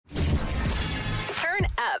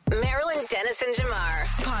up. Marilyn Dennis and Jamar.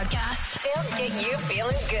 Podcast. They'll get you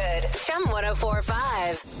feeling good. Chum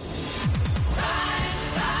 1045.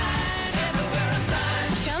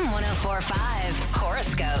 Chum 1045.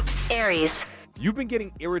 Horoscopes. Aries. You've been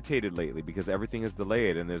getting irritated lately because everything is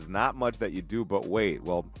delayed and there's not much that you do but wait.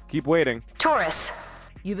 Well, keep waiting. Taurus.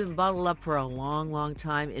 You've been bottled up for a long, long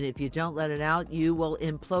time, and if you don't let it out, you will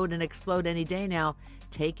implode and explode any day now.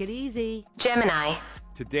 Take it easy. Gemini.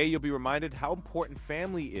 Today you'll be reminded how important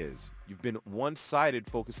family is. You've been one-sided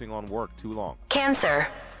focusing on work too long. Cancer.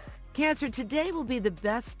 Cancer, today will be the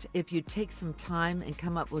best if you take some time and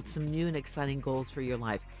come up with some new and exciting goals for your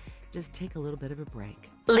life. Just take a little bit of a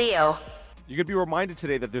break. Leo. You're going to be reminded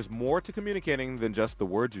today that there's more to communicating than just the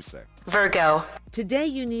words you say. Virgo. Today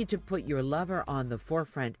you need to put your lover on the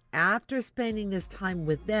forefront. After spending this time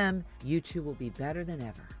with them, you two will be better than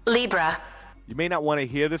ever. Libra. You may not want to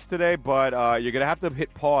hear this today, but you're going to have to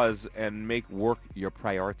hit pause and make work your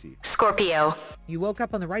priority. Scorpio. You woke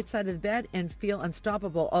up on the right side of the bed and feel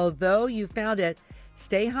unstoppable. Although you found it,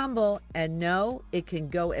 stay humble and know it can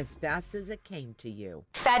go as fast as it came to you.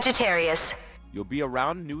 Sagittarius. You'll be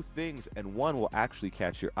around new things and one will actually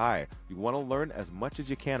catch your eye. You want to learn as much as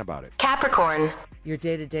you can about it. Capricorn. Your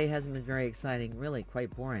day-to-day hasn't been very exciting, really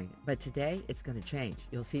quite boring. But today, it's going to change.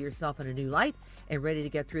 You'll see yourself in a new light and ready to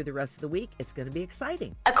get through the rest of the week. It's going to be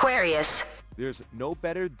exciting. Aquarius. There's no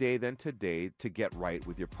better day than today to get right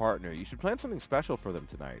with your partner. You should plan something special for them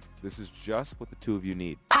tonight. This is just what the two of you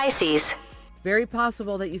need. Pisces. Very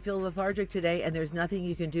possible that you feel lethargic today and there's nothing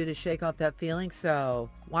you can do to shake off that feeling, so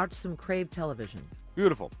watch some Crave television.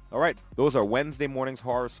 Beautiful. All right. Those are Wednesday morning's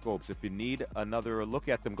horoscopes. If you need another look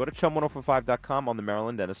at them, go to chum1045.com on the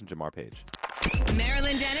Marilyn Dennis and Jamar page.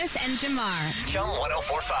 Marilyn Dennis and Jamar. Chum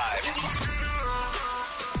 1045.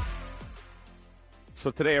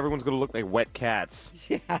 So today everyone's going to look like wet cats.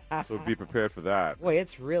 Yeah. So be prepared for that. Boy,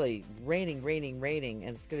 it's really raining,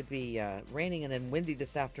 and it's going to be raining and then windy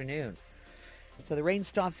this afternoon. So the rain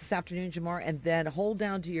stops this afternoon, Jamar, and then hold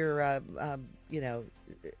down to your,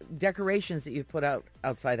 decorations that you've put out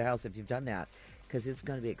outside the house if you've done that, because it's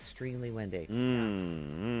going to be extremely windy.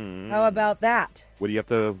 How about that? What do you have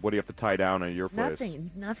to tie down at your place?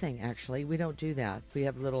 Nothing actually. We don't do that.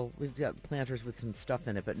 We've got planters with some stuff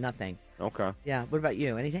in it, but nothing. Okay. Yeah. What about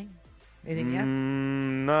you? Anything yet?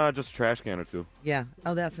 Nah, just a trash can or two. Yeah.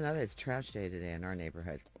 Oh, it's trash day today in our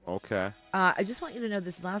neighborhood. Okay. I just want you to know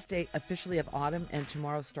this last day officially of autumn and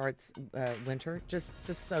tomorrow starts winter, just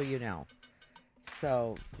so you know.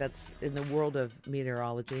 So that's in the world of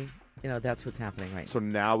meteorology, that's what's happening right now. So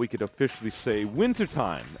now we could officially say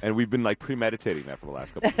wintertime, and we've been premeditating that for the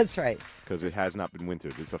last couple of That's right. Because it has not been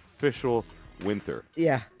winter. It's official winter.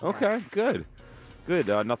 Yeah. Okay, good. Good.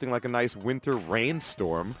 Nothing like a nice winter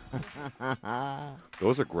rainstorm.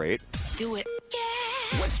 Those are great. Do it.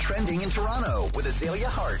 What's trending in Toronto with Azalea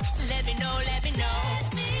Hart? Let me know.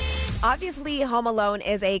 Obviously, Home Alone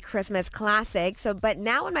is a Christmas classic. But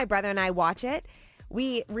now when my brother and I watch it,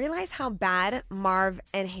 we realize how bad Marv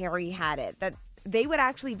and Harry had it. That they would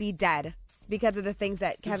actually be dead because of the things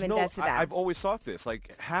that Kevin does to them. I've always thought this.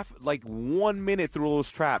 1 minute through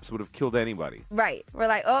those traps would have killed anybody. Right. We're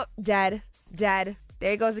like, oh, dead. There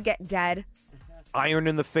he goes again, dead. Iron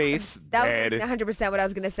in the face, That dead. was 100% what I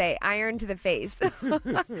was going to say. Iron to the face.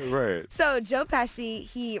 Right. So Joe Pesci,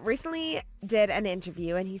 he recently did an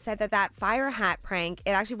interview and he said that fire hat prank, it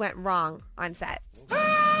actually went wrong on set.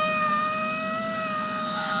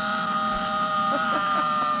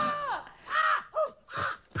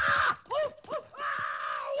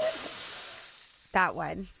 That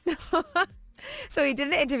one. So he did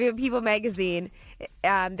an interview with People magazine.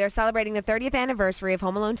 They're celebrating the 30th anniversary of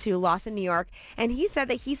Home Alone 2, Lost in New York. And he said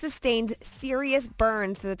that he sustained serious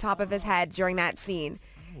burns to the top of his head during that scene.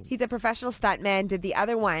 He's a professional stuntman, did the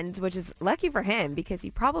other ones, which is lucky for him because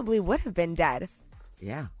he probably would have been dead.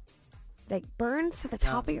 Yeah. Like burns to the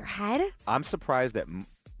top of your head? I'm surprised that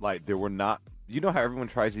there were not. You know how everyone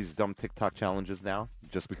tries these dumb TikTok challenges now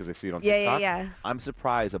just because they see it on TikTok? Yeah. I'm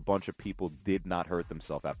surprised a bunch of people did not hurt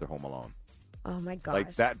themselves after Home Alone. Oh my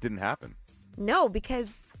gosh. That didn't happen. No,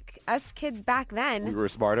 because us kids back then. We were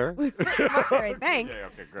smarter? We were smarter, I think. Yeah,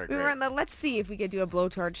 okay, great. We were in the, let's see if we could do a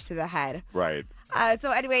blowtorch to the head. Right.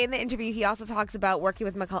 So anyway, in the interview, he also talks about working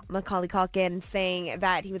with Macaulay Culkin, saying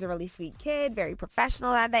that he was a really sweet kid, very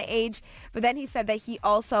professional at that age. But then he said that he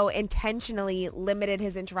also intentionally limited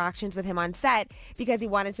his interactions with him on set because he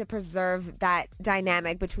wanted to preserve that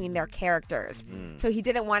dynamic between their characters. So he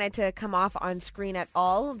didn't want it to come off on screen at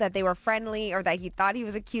all, that they were friendly or that he thought he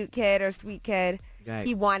was a cute kid or sweet kid. Right.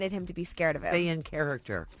 He wanted him to be scared of him. Stay in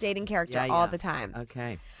character. Stayed in character Yeah, all yeah. the time.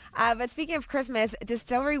 Okay. But speaking of Christmas,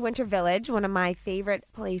 Distillery Winter Village, one of my favorite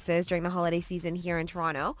places during the holiday season here in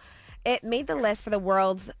Toronto, it made the list for the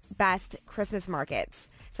world's best Christmas markets.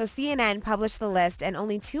 So CNN published the list, and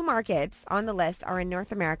only 2 markets on the list are in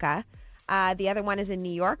North America. The other one is in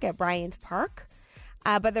New York at Bryant Park.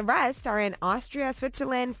 But the rest are in Austria,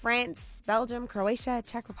 Switzerland, France, Belgium, Croatia,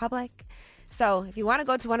 Czech Republic. So if you want to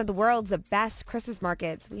go to one of the world's best Christmas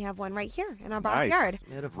markets, we have one right here in our backyard.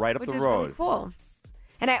 Right up which the is road. really cool.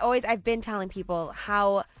 And I've been telling people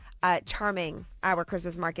how charming our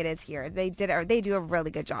Christmas market is here. They do a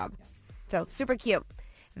really good job. So super cute.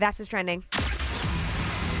 That's what's trending.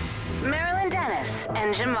 Marilyn Dennis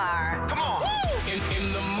and Jamar. Come on.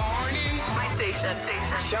 In the morning. My station.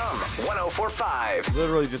 Chum 1045.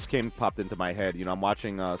 Literally just popped into my head. You know, I'm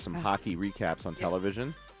watching some hockey recaps on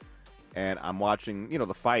television, and I'm watching,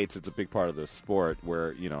 the fights. It's a big part of the sport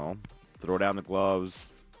where, throw down the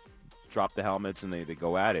gloves, drop the helmets, and they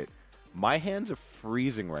go at it. My hands are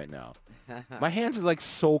freezing right now. My hands are like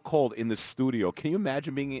so cold in the studio. Can you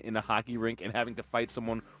imagine being in a hockey rink and having to fight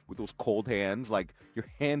someone with those cold hands? Like, your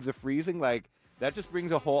hands are freezing. Like, that just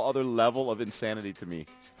brings a whole other level of insanity to me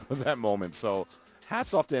for that moment. So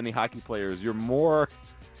hats off to any hockey players. You're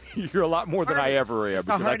a lot more than I ever am.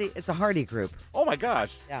 It's a hardy group. Oh my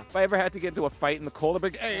gosh. Yeah. If I ever had to get into a fight in the cold, I'd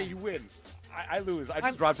be like, hey, you win. I lose. I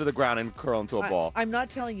just drop to the ground and curl into a ball. I'm not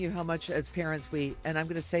telling you how much as parents and I'm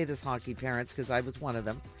going to say this, hockey parents, because I was one of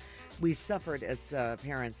them. We suffered as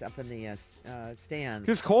parents up in the stands.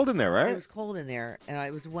 It's cold in there, right? It was cold in there, and I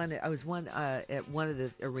was one at one of the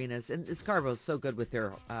arenas, and Scarborough's so good with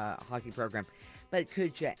their hockey program. But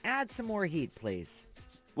could you add some more heat, please?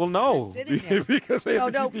 Well, no, Sitting there. because they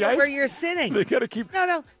have to keep the ice. Where you're sitting. They got to keep.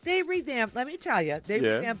 No, they revamped. Let me tell you, they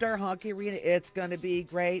revamped our hockey arena. It's going to be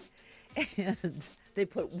great, and they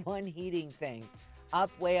put one heating thing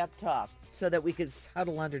way up top so that we could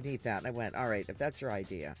huddle underneath that. And I went, all right, if that's your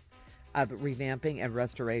idea of revamping and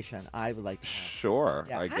restoration, I would like to know. Sure,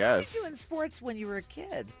 Yeah. I How guess. did you do in sports when you were a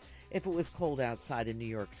kid if it was cold outside in New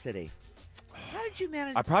York City? How did you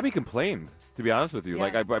manage? I probably complained, to be honest with you. Yeah.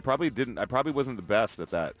 Like, I probably didn't. I probably wasn't the best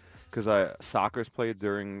at that because soccer's played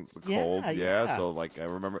during the cold. Yeah. So, like, I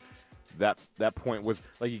remember that point was,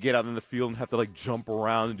 like, you get out in the field and have to, like, jump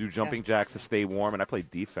around and do jumping jacks to stay warm. And I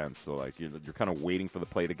played defense. So, like, you're kind of waiting for the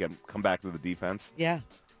play to come back to the defense. Yeah.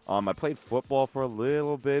 I played football for a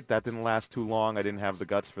little bit. That didn't last too long. I didn't have the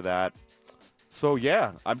guts for that. So,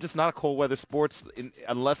 yeah, I'm just not a cold weather sports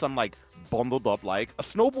unless I'm, like, bundled up like a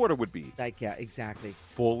snowboarder would be. Like, yeah, exactly.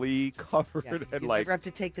 Fully covered Yeah. and, You like, never have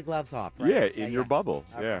to take the gloves off, right? yeah, in your bubble.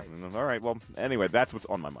 All yeah. right. All right. Well, anyway, that's what's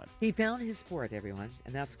on my mind. He found his sport, everyone,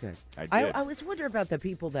 and that's good. I did. I always wonder about the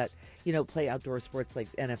people that, play outdoor sports like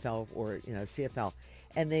NFL or, CFL,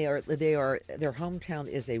 and their hometown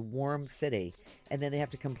is a warm city, and then they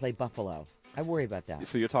have to come play Buffalo. I worry about that.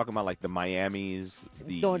 So you're talking about, like, the Miamis,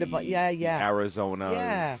 the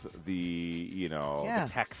Arizonas, the the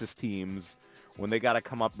Texas teams, when they got to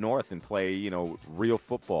come up north and play, real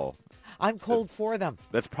football. I'm cold for them.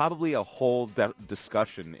 That's probably a whole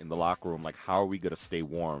discussion in the locker room, like, how are we going to stay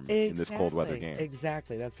warm in this cold weather game?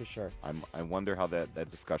 Exactly, that's for sure. I wonder how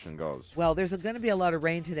that discussion goes. Well, there's going to be a lot of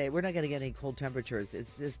rain today. We're not going to get any cold temperatures.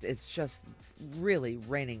 It's just really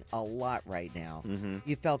raining a lot right now. Mm-hmm.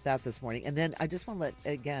 You felt that this morning. And then I just want to let,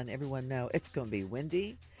 again, everyone know it's going to be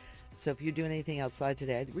windy. So if you're doing anything outside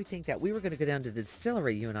today, I'd rethink that. We were going to go down to the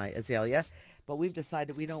distillery, you and I, Azalea, but we've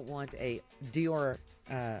decided we don't want a Dior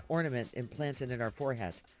ornament implanted in our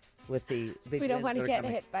forehead with the big. We don't want to get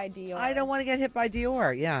coming. hit by Dior. I don't want to get hit by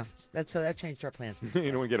Dior. Yeah, that changed our plans.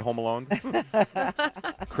 You know, when you get home alone,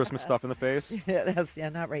 Christmas stuff in the face. Yeah,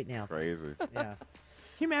 not right now. Crazy. Yeah.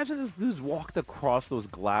 Can you imagine this dude's walked across those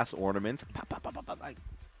glass ornaments? Pop, pop, pop, pop, pop, like,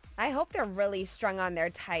 I hope they're really strung on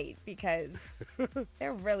there tight because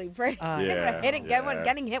they're really pretty. Yeah,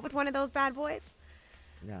 Getting hit with one of those bad boys.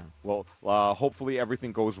 Yeah. Well, hopefully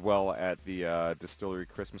everything goes well at the distillery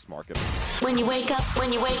Christmas market. When you wake up,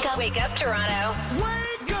 wake up Toronto.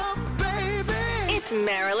 Wake up, baby. It's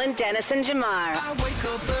Marilyn Dennis and Jamar I wake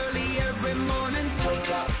up early every morning.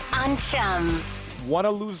 Wake up. on Chum. Want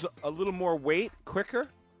to lose a little more weight quicker?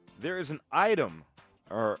 There is an item,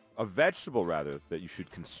 or a vegetable rather, that you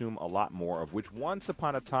should consume a lot more of, which once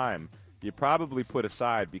upon a time you probably put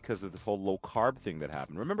aside because of this whole low-carb thing that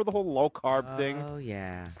happened. Remember the whole low-carb thing? Oh,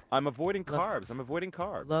 yeah. I'm avoiding carbs.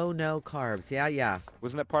 Low, no carbs. Yeah.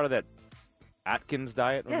 Wasn't that part of that Atkins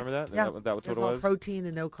diet? Remember Yes, that? Yeah. That was what It's it all was? protein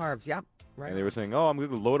and no carbs. Yep. Right. And they were saying, I'm going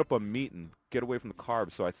to load up on meat and get away from the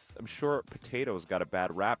carbs. So I'm sure potatoes got a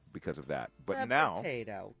bad rap because of that. But A now,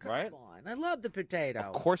 potato. Come right? on. And I love the potato.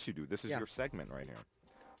 Of course you do. This is Yeah. your segment right here.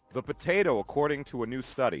 The potato, according to a new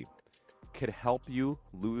study, could help you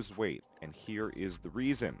lose weight. And here is the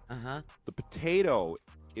reason. Uh-huh. The potato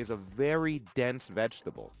is a very dense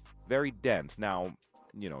vegetable. Very dense. Now,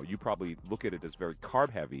 you probably look at it as very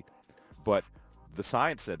carb heavy, but the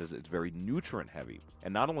science says it's very nutrient heavy.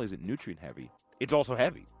 And not only is it nutrient heavy, it's also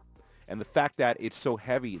heavy. And the fact that it's so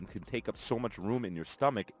heavy and can take up so much room in your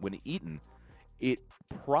stomach when eaten, it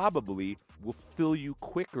probably will fill you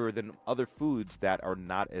quicker than other foods that are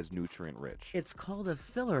not as nutrient rich. It's called a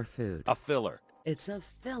filler food. A filler. It's a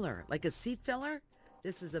filler. Like a seat filler?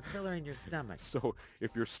 This is a filler in your stomach. So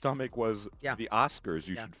if your stomach was Yeah. the Oscars,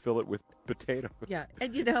 you Yeah. should fill it with potatoes. Yeah,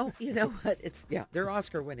 and you know what? They're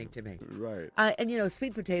Oscar winning to me. Right. And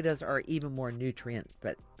sweet potatoes are even more nutrient,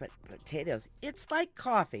 but potatoes, it's like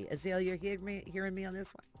coffee. Azalea, hearing me on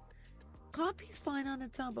this one? Coffee's fine on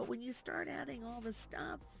its own, but when you start adding all the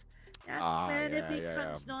stuff, that's when it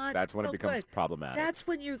becomes not That's when it so becomes good. problematic. That's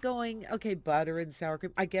when you're going, okay, butter and sour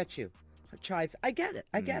cream. I get you. Chives, I get it.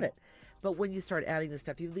 I get it. But when you start adding the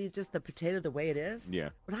stuff, you leave just the potato the way it is. Yeah.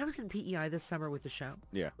 When I was in PEI this summer with the show,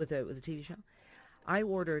 Yeah. with a TV show, I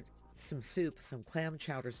ordered some soup, some clam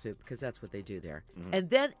chowder soup, because that's what they do there. And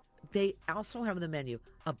then they also have on the menu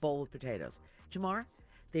a bowl of potatoes. Jamar,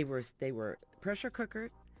 they were pressure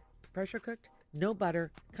cooked, no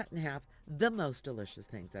butter, cut in half. The most delicious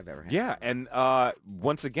things I've ever had. Yeah, and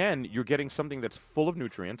once again, you're getting something that's full of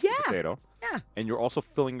nutrients, the Yeah. potato, Yeah. and you're also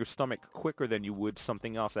filling your stomach quicker than you would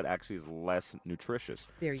something else that actually is less nutritious.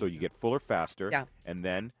 There So you you go. get fuller faster, Yeah. and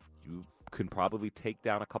then you can probably take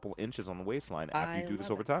down a couple inches on the waistline after you do this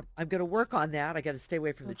love over it. time. I'm going to work on that. I got to stay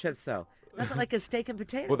away from the chips, though. Nothing like a steak and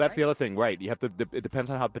potato. Well, that's right? the other thing, right? You have to. It depends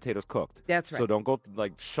on how the potato's cooked. That's So right. don't go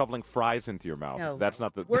like shoveling fries into your mouth. No. That's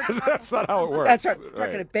not the. We're That's not how it works. That's right. We're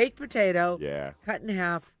talking a baked potato, Yeah. cut in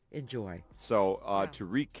half. Enjoy. So to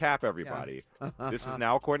recap, everybody, this is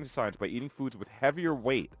now according to science. By eating foods with heavier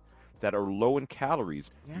weight that are low in calories,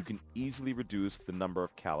 you can easily reduce the number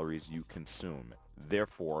of calories you consume.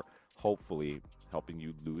 Therefore, hopefully, helping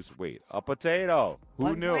you lose weight. A potato. Who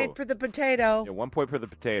One knew? point for the potato. Yeah, 1 point for the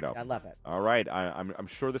potato. I love it. All right. I'm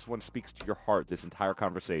sure this one speaks to your heart, this entire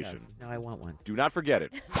conversation. Yes. Now I want one. Do not forget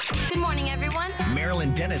it. Good morning, everyone.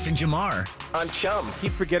 Marilyn Dennis and Jamar on Chum.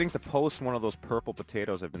 Keep forgetting to post one of those purple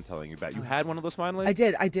potatoes I've been telling you about. You had one of those finally? I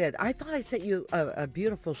did. I thought I sent you a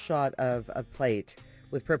beautiful shot of a plate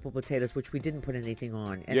with purple potatoes, which we didn't put anything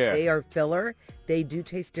on. And Yeah. they are filler. They do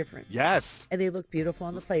taste different. Yes. And they look beautiful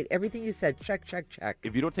on the plate. Everything you said, check, check, check.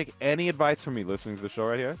 If you don't take any advice from me listening to the show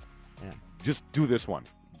right here, Yeah. just do this one.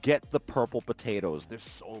 Get the purple potatoes. They're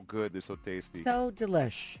so good. They're so tasty. So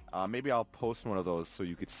delish. Maybe I'll post one of those so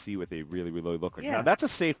you could see what they really, really look like. Yeah. Now, that's a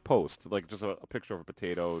safe post, like just a picture of a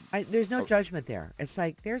potato. There's no judgment there. It's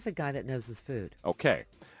like, there's a guy that knows his food. Okay.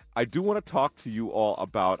 I do want to talk to you all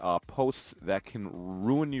about posts that can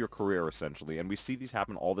ruin your career, essentially. And we see these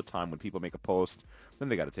happen all the time when people make a post. Then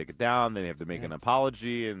they got to take it down. Then they have to make an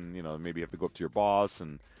apology. And, maybe you have to go up to your boss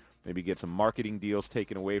and maybe get some marketing deals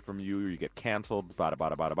taken away from you, or you get canceled, bada,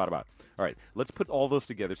 bada, bada, bada, bada. All right, let's put all those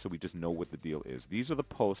together so we just know what the deal is. These are the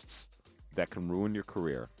posts that can ruin your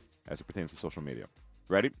career as it pertains to social media.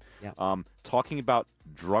 Ready? Yeah. Talking about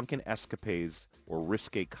drunken escapades or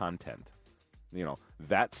risque content.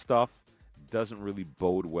 That stuff doesn't really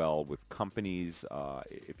bode well with companies.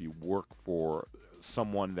 If you work for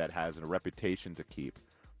someone that has a reputation to keep,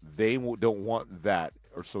 they don't want that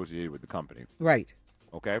associated with the company. Right.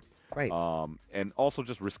 Okay? Right. And also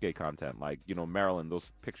just risque content, like Marilyn,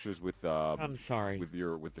 those pictures with I'm sorry. with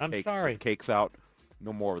the I'm cake, sorry. with cakes out.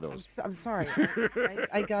 No more of those. I'm sorry.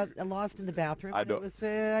 I got lost in the bathroom. I and know. It was,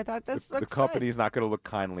 I thought this The looks company's not going to look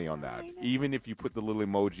kindly on that, I know. even if you put the little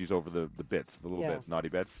emojis over the bits, the little Yeah. bit naughty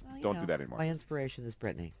bits. Well, Don't do that anymore. My inspiration is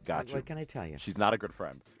Brittany. Gotcha. What can I tell you? She's not a good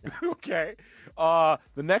friend. Okay. The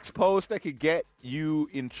next post that could get you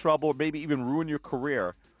in trouble, maybe even ruin your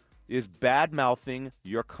career, is bad-mouthing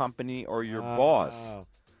your company or your boss. Oh.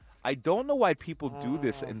 I don't know why people do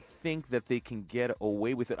this and think that they can get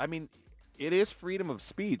away with it. I mean, it is freedom of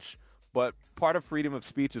speech, but part of freedom of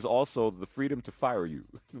speech is also the freedom to fire you.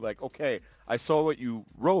 Like, okay, I saw what you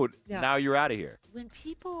wrote. Yeah. Now you're out of here. When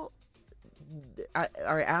people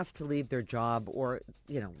are asked to leave their job or,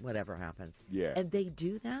 whatever happens, Yeah. and they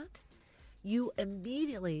do that, you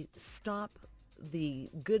immediately stop the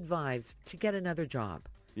good vibes to get another job.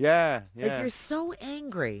 Yeah, Like, you're so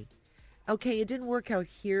angry okay, it didn't work out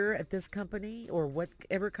here at this company or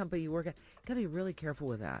whatever company you work at. You got to be really careful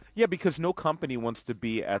with that. Yeah, because no company wants to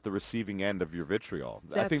be at the receiving end of your vitriol.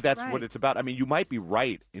 I think that's what right. it's about. I mean, you might be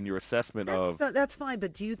right in your assessment of... That's fine,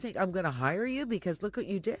 but do you think I'm going to hire you because look what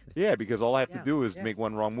you did? Yeah, because all I have to Yeah, do is yeah. make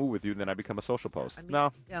one wrong move with you, and then I become a social post. I mean,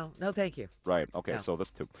 No. no, thank you. Right. Okay, No. so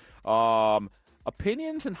that's 2.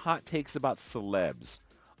 Opinions and hot takes about celebs.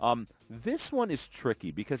 This one is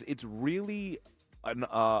tricky because it's really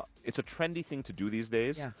it's a trendy thing to do these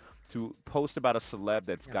days. Yeah. To post about a celeb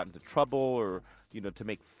that's gotten into trouble or, to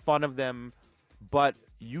make fun of them. But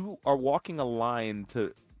you are walking a line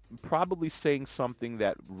to probably saying something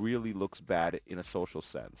that really looks bad in a social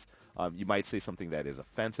sense. You might say something that is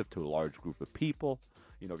offensive to a large group of people.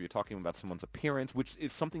 If you're talking about someone's appearance, which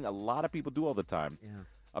is something a lot of people do all the time. Yeah.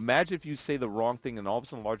 Imagine if you say the wrong thing and all of a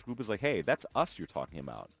sudden a large group is like, hey, that's us you're talking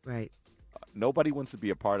about. Right. Nobody wants to be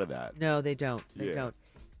a part of that. No, they don't. They Yeah.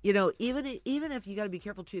 don't. Even if you got to be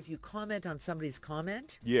careful too, if you comment on somebody's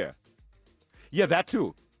comment. Yeah. Yeah, that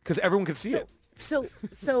too. Because everyone can see it.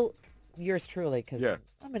 So yours truly, because Yeah.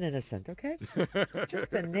 I'm an innocent, okay?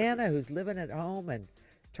 Just a Nana who's living at home and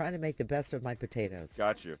trying to make the best of my potatoes.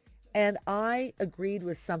 Got you. And I agreed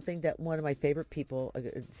with something that one of my favorite people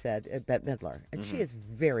said, Bette Midler, and she is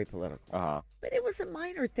very political. Uh-huh. But it was a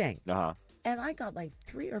minor thing. Uh-huh. And I got like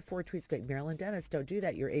 3 or 4 tweets like, Marilyn Dennis, don't do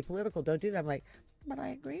that. You're apolitical. Don't do that. I'm like, but I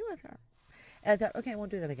agree with her. And I thought, okay, I won't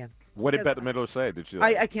do that again. What did Because Bette Midler say? Did she?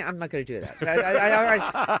 I can't. I'm not going to do that.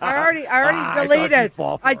 I already I thought deleted. you'd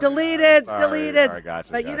fall for I it. deleted. Sorry, Deleted. sorry,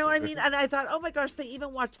 gotcha, But you know what I gotcha. mean? And I thought, oh my gosh, they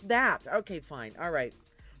even watched that. Okay, fine. All right.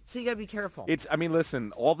 So you got to be careful.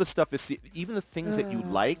 Listen, all the stuff is, even the things that you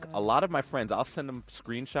like, a lot of my friends, I'll send them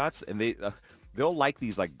screenshots and they'll like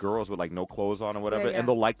these like girls with like no clothes on or whatever, Yeah. and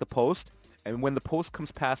they'll like the post. And when the post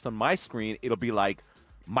comes past on my screen, it'll be like,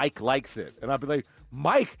 Mike likes it. And I'll be like,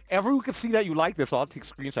 Mike, everyone can see that you like this. So I'll take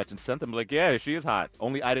screenshots and send them like, yeah, she is hot.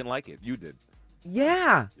 Only I didn't like it. You did.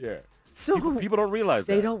 Yeah. Yeah. So People don't realize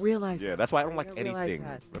that. they don't realize. Yeah, that's why I don't They like don't realize anything.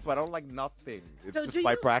 that. That's why I don't like nothing. It's So just do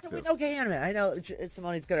by you- practice. Okay, hang on a minute. I know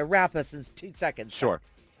Simone's going to wrap us in 2 seconds. Sure.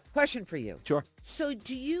 Question for you. Sure. So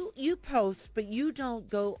do you post, but you don't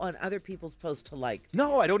go on other people's posts to like?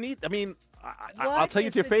 No, I don't need. I mean, I'll What tell you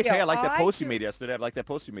is to your the face, hey, I deal? like that I post you do- made yesterday. I like that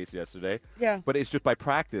post you made yesterday. Yeah. But it's just by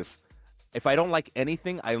practice. If I don't like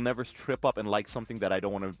anything, I'll never trip up and like something that I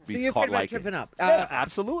don't want to be So you're caught afraid about liking. tripping up. Yeah,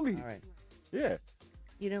 absolutely. All right. Yeah.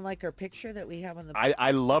 You didn't like our picture that we have on the.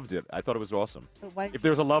 I loved it. I thought it was awesome. But why- If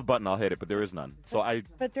there's a love button, I'll hit it, but there is none. So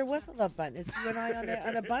But there was a love button. It's you and I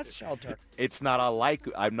on a bus shelter. it's not a like.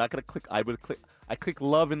 I'm not gonna click. I click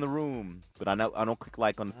love in the room, but I don't click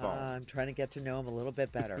like on the phone. I'm trying to get to know him a little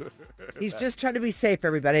bit better. He's just trying to be safe,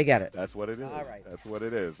 everybody. I get it. That's what it is. All right. That's what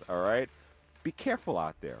it is. All right. Be careful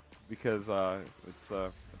out there because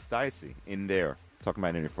it's dicey in there. Talking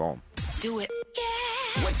about it in your phone. Do it.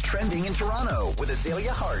 What's trending in Toronto with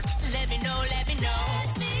Azalea Hart? Let me know.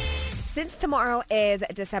 Since tomorrow is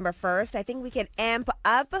December 1st, I think we can amp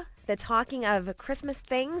up the talking of Christmas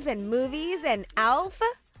things and movies and Alf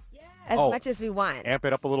as Oh, much as we want. Amp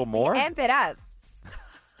it up a little more. Amp it up.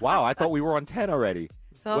 Wow, I thought we were on 10 already.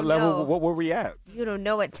 Oh, What level? no. What were we at? You don't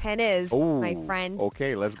know what 10 is, my Oh, friend.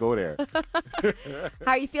 Okay, let's go there.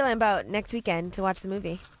 How are you feeling about next weekend to watch the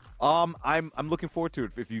movie? I'm looking forward to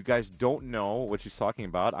it. If you guys don't know what she's talking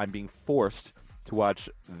about, I'm being forced to watch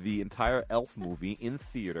the entire Elf movie in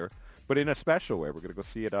theater, but in a special way. We're gonna go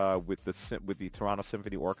see it with the Toronto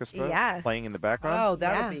Symphony Orchestra Yeah. playing in the background. Oh,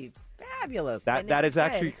 that Yeah. would be fabulous. that and that it's is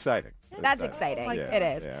actually good. exciting. That's exciting. my It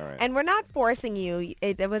is. Yeah, all right. And we're not forcing you.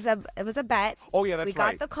 It was a bet. Oh yeah, that's we got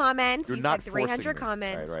right. the comments. You're you not said forcing 300 me.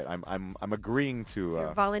 comments. Right. I'm agreeing to.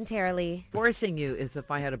 You're voluntarily. Forcing you is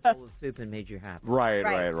if I had a bowl of soup and made you happy. Right.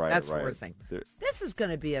 That's right. forcing. There- This is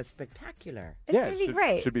going to be a spectacular. It's yeah, gonna it be should,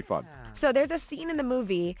 great. Should be fun. So there's a scene in the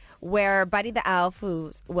movie where Buddy the Elf,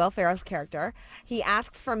 who's Will Ferrell's character, he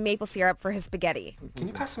asks for maple syrup for his spaghetti. Can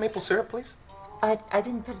you pass the maple syrup, please? I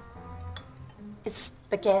didn't put... It's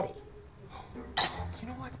spaghetti. You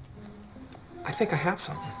know what? I think I have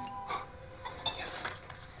something. Yes.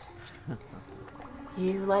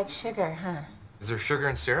 You like sugar, huh? Is there sugar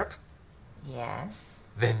in syrup? Yes.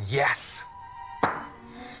 Then yes.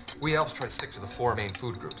 We elves try to stick to the 4 main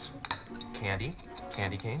food groups. Candy,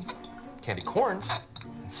 candy canes, candy corns,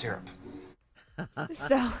 and syrup.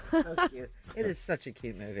 So, So cute. It is such a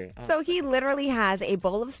cute movie. Oh. so he literally has a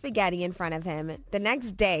bowl of spaghetti in front of him. The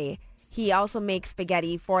next day, he also makes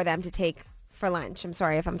spaghetti for them to take for lunch. I'm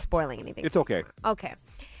sorry if I'm spoiling anything. It's okay. Okay.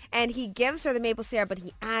 And he gives her the maple syrup, but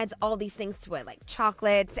he adds all these things to it, like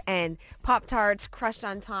chocolates and Pop-Tarts crushed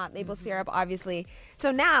on top, maple syrup, obviously.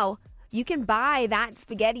 So now you can buy that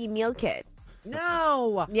spaghetti meal kit.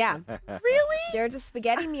 No. Yeah. Really? There's a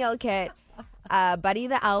spaghetti meal kit, Buddy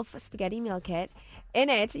the Elf spaghetti meal kit. In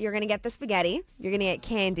it, you're going to get the spaghetti. You're going to get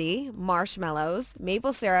candy, marshmallows,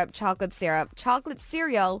 maple syrup, chocolate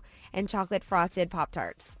cereal, and chocolate frosted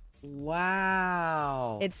Pop-Tarts.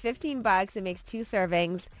 Wow. It's $15. It makes 2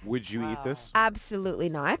 servings. Would you eat this? Absolutely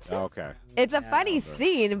not. Okay. It's a funny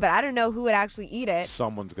scene, but I don't know who would actually eat it.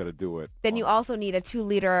 Someone's going to do it. Then you also need a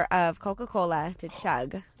 2-liter of Coca-Cola to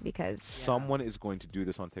chug because, Someone is going to do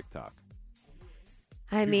this on TikTok.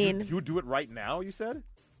 I mean, You would do it right now, you said?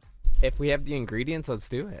 If we have the ingredients, let's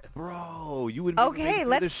do it. Bro, you would okay,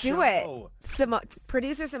 let's do it.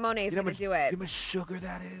 Producer Simone is going to do You know it. how much sugar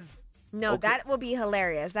that is? No, Okay. that will be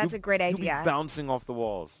hilarious. That's a great You'll be idea. bouncing off the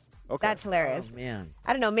walls. Okay. That's hilarious. Oh, man.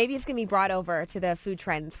 I don't know. Maybe it's going to be brought over to the food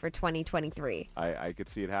trends for 2023. I could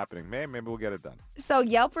see it happening. Maybe we'll get it done. So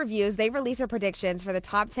Yelp Reviews, they released their predictions for the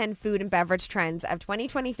top 10 food and beverage trends of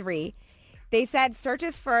 2023. They said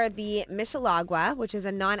searches for the Michelagua, which is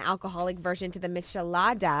a non-alcoholic version to the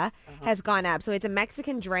Michelada, has gone up. So it's a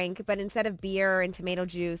Mexican drink, but instead of beer and tomato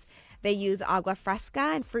juice, they use agua fresca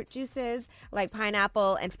and fruit juices like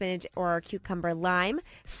pineapple and spinach or cucumber lime.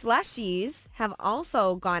 Slushies have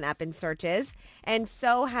also gone up in searches, and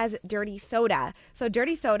so has dirty soda. So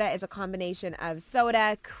dirty soda is a combination of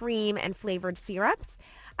soda, cream, and flavored syrups.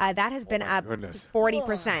 That has been up goodness.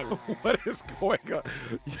 40%. What is going on?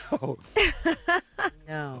 Yo.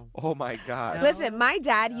 No. Oh, my God. Listen, my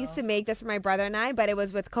dad used to make this for my brother and I, but it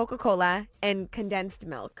was with Coca-Cola and condensed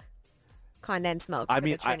milk. Condensed milk I for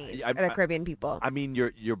mean, the Chinese, or the Caribbean people. I mean,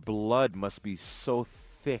 your blood must be so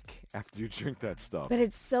thick after you drink that stuff. But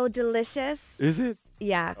it's so delicious. Is it?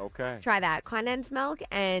 Yeah. Okay. Try that. Condensed milk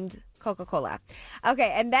and Coca-Cola.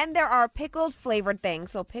 Okay, and then there are pickled flavored things.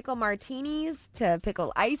 So pickle martinis to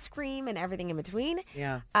pickle ice cream and everything in between.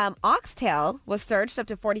 Yeah. Oxtail was searched up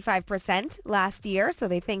to 45% last year, so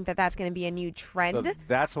they think that that's going to be a new trend. So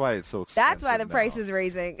that's why it's so expensive. That's why the now. price is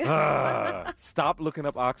raising. Stop looking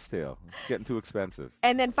up oxtail. It's getting too expensive.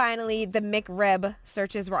 And then finally, the McRib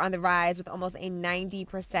searches were on the rise with almost a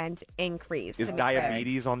 90% increase. Is in McRib.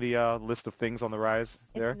 diabetes on the list of things on the rise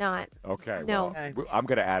there? It's not. Okay. No. Well, I'm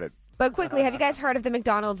going to add it. But quickly, have you guys heard of the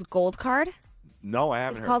McDonald's Gold Card? No, I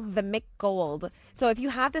haven't It's heard. called the McGold. So if you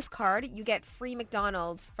have this card, you get free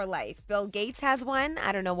McDonald's for life. Bill Gates has one.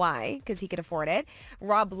 I don't know why, because he could afford it.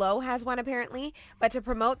 Rob Lowe has one, apparently. But to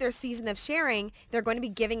promote their season of sharing, they're going to be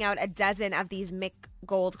giving out a dozen of these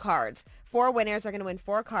McGold cards. 4 winners are going to win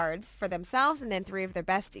 4 cards for themselves and then 3 of their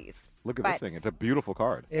besties. Look at But- this thing. It's a beautiful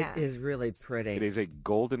card. It is Yeah. really pretty. It is a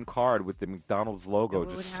golden card with the McDonald's logo what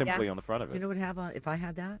would just have- simply Yeah. on the front of it. You know what would have on, if I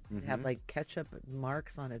had that? It'd have like ketchup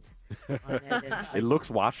marks on it. On it, and, It looks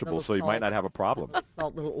washable, little so you might salt. not have a problem.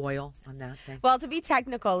 salt, little oil on that thing. Well, to be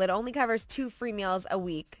technical, it only covers 2 free meals a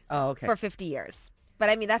week Oh, okay. for 50 years. But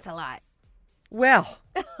I mean, that's a lot. Well,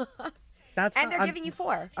 that's And they're I'm- giving you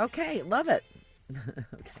 4. Okay, love it.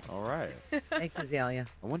 All right. Thanks, Azalea.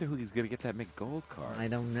 I wonder who he's going to get that McGold card. I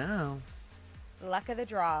don't know. Luck of the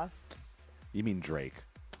draw. You mean Drake,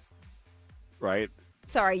 right?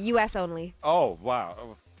 Sorry, U.S. only. Oh, wow.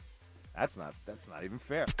 Oh, that's not even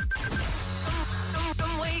fair.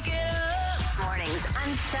 Mornings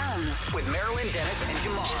on Chum. With Marilyn Dennis and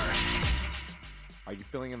Jamar. Are you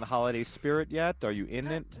feeling in the holiday spirit yet? Are you in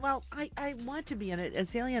it? Well, I want to be in it.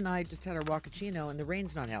 Azalea and I just had our walkachino, and the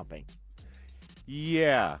rain's not helping.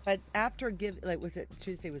 Yeah. But after was it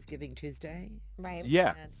Tuesday was Giving Tuesday? Right.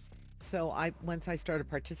 Yeah. And so once I started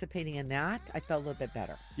participating in that, I felt a little bit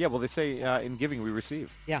better. Yeah, well, they say in giving we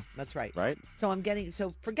receive, Yeah, that's right. right?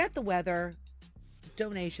 So forget the weather.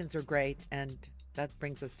 Donations are great, and that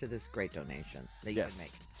brings us to this great donation that you can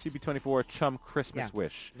make. Yes. CB24 Chum Christmas Yeah.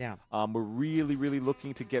 Wish. Yeah. We're really, really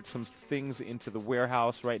looking to get some things into the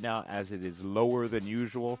warehouse right now as it is lower than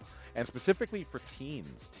usual. And specifically for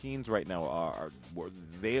teens. Teens right now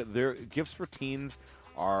their gifts for teens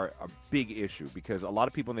are a big issue because a lot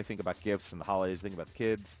of people, when they think about gifts and the holidays, think about the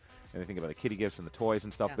kids and they think about the kiddie gifts and the toys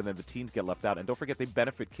and stuff, Yeah. but then the teens get left out. And don't forget, they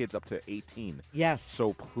benefit kids up to 18. Yes.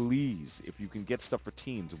 So please, if you can get stuff for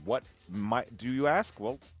teens, do you ask?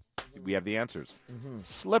 Well, we have the answers.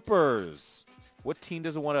 Slippers. What teen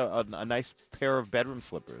doesn't want a nice pair of bedroom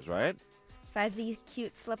slippers, right? Fuzzy,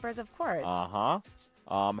 cute slippers, of course. Uh-huh.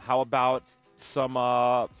 How about some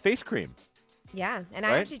face cream? Yeah, and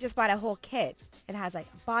I Right? actually just bought a whole kit. It has like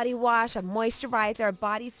a body wash, a moisturizer, a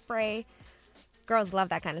body spray. Girls love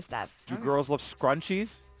that kind of stuff. Do girls love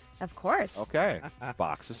scrunchies? Of course. Okay.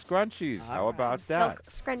 Box of scrunchies. How about that?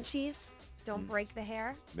 Silk scrunchies. Don't break the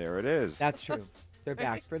hair. There it is. That's true. They're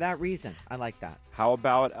back for that reason. I like that. How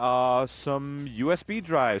about some USB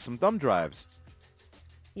drives, some thumb drives?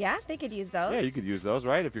 Yeah, they could use those. Yeah, you could use those,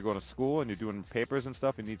 right? If you're going to school and you're doing papers and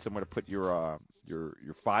stuff, you need somewhere to put your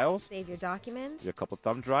files. Save your documents. A couple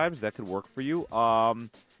thumb drives, that could work for you.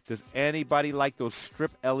 Does anybody like those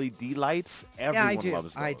strip LED lights? Everyone I do.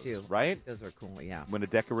 loves those, I do. Right? Those are cool, yeah. When to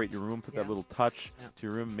decorate your room, put that little touch to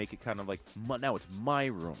your room, make it kind of like, now it's my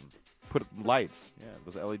room. Put lights. Yeah,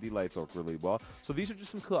 those LED lights work really well. So these are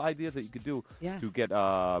just some cool ideas that you could do to get,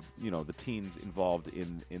 the teens involved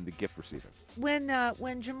in the gift receiving. When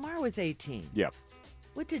Jamar was 18,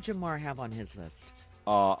 what did Jamar have on his list?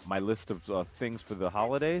 My list of things for the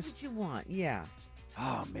holidays. What did you want? Yeah.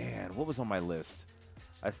 Oh, man. What was on my list?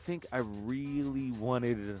 I think I really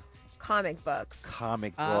wanted comic books.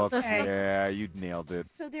 Comic books. Okay. Yeah, you nailed it.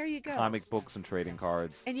 So there you go. Comic books and trading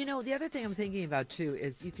cards. And the other thing I'm thinking about too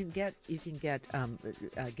is you can get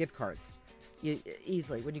gift cards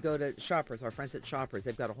easily when you go to Shoppers. Our friends at Shoppers,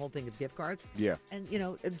 they've got a whole thing of gift cards. Yeah. And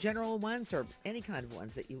general ones or any kind of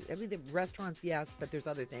ones the restaurants, yes, but there's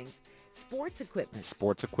other things. Sports equipment.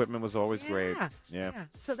 Sports equipment was always great. Yeah.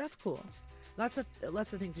 So that's cool. Lots of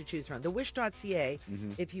things to choose from. The wish.ca,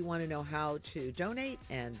 if you want to know how to donate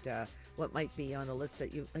and what might be on a list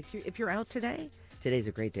that if you're out today, today's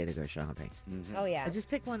a great day to go shopping. Oh, yeah. Just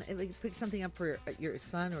pick one, pick something up for your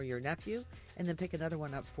son or your nephew, and then pick another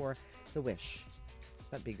one up for the wish.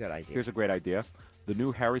 That'd be a good idea. Here's a great idea. The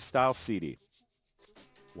new Harry Styles CD.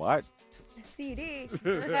 What? CD.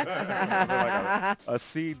 a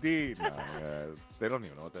CD. No, they don't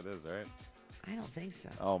even know what that is, right? I don't think so.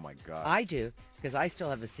 Oh, my God. I do, because I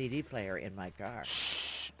still have a CD player in my car.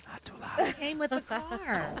 Shh, not too loud. It came with the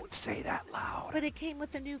car. Don't say that loud. But it came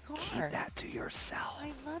with the new car. Keep that to yourself.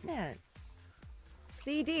 I love it.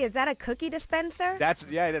 CD, is that a cookie dispenser? That's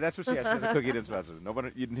what she has. She has a cookie dispenser. Nobody,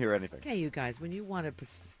 you didn't hear anything. Okay, you guys, when you want a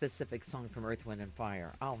specific song from Earth, Wind, and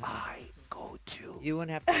Fire, I go to you wouldn't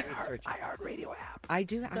have to research iHeartRadio app. I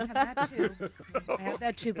do. I have that too. I have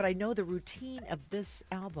that too, but I know the routine of this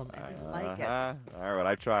album, and I like it. All right,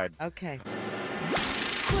 I tried. Okay.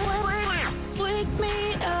 Wake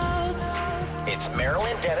me up. It's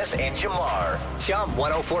Marilyn Dennis and Jamar. Chum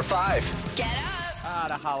 1045. Get up.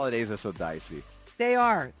 The holidays are so dicey. They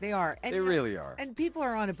are. And, They really are. And people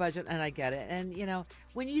are on a budget, and I get it. And,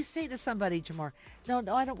 when you say to somebody, Jamar, no,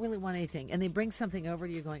 I don't really want anything, and they bring something over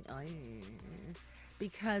to you going,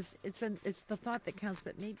 because it's the thought that counts,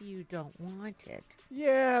 but maybe you don't want it.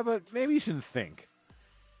 Yeah, but maybe you shouldn't think.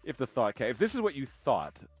 If this is what you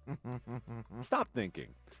thought, stop thinking.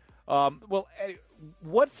 Have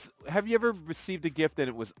you ever received a gift and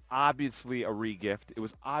it was obviously a re-gift? It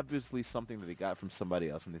was obviously something that they got from somebody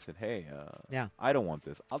else, and they said, hey, I don't want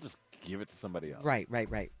this. I'll just give it to somebody else. Right.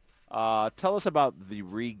 Tell us about the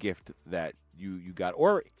re-gift that you got.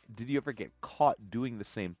 Or did you ever get caught doing the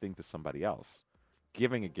same thing to somebody else?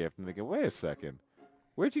 Giving a gift and they go, wait a second.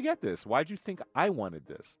 Where'd you get this? Why'd you think I wanted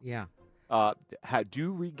this? Yeah. Do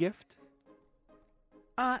you re-gift?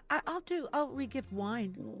 I'll re-gift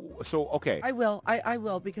wine. So, okay. I will. I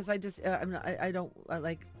will, because I just, I don't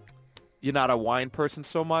like. You're not a wine person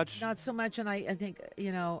so much? Not so much, and I think,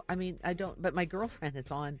 I don't, but my girlfriend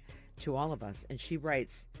is on to all of us, and she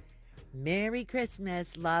writes, Merry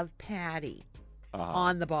Christmas, love, Patty,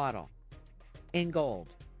 on the bottle, in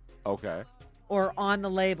gold. Okay. Or on the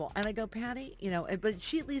label. And I go, Patty, but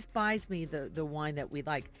she at least buys me the wine that we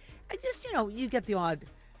like. I just, you get the odd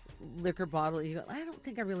liquor bottle. You go, I don't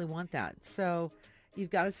think I really want that. So you've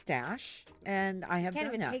got a stash, and I have Can't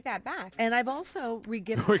done even that. take that back. And I've also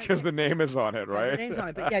re-gifted. Because the name is on it, right? The name's on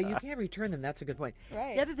it, but yeah, you can't return them. That's a good point.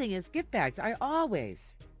 Right. The other thing is gift bags. I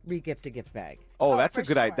always re-gift a gift bag. Oh, that's for a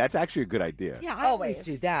good sure. idea. That's actually a good idea. Yeah, I always Always.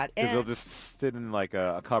 do that. Because they'll And just sit in like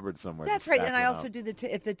a cupboard somewhere. that's just right. And I stacking also up. do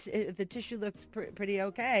if the tissue looks pretty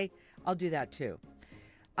okay, I'll do that too.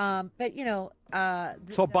 But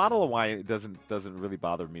So a bottle of wine doesn't really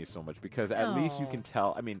bother me so much, because at least you No. can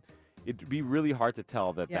tell. I mean, it'd be really hard to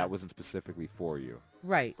tell that Yeah. that wasn't specifically for you.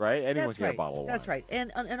 right. Right? Anyone That's can get right. a bottle of wine. That's right.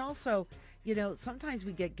 And also, sometimes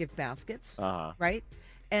we get gift baskets, Uh-huh. right?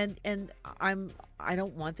 And I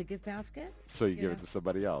don't want the gift basket. So you give it to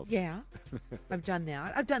somebody else. Yeah, I've done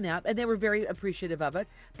that, and they were very appreciative of it.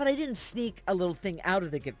 But I didn't sneak a little thing out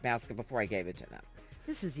of the gift basket before I gave it to them.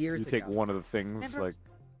 This is years You ago. take one of the things, Remember? like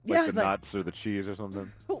Yeah, the like- nuts or the cheese or something.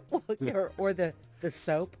 or the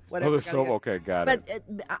soap, whatever. Oh, the gotta soap. get. Okay, got it.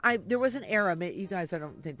 But there was an era. You guys, I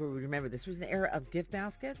don't think we would remember this. There was an era of gift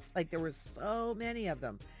baskets. Like there were so many of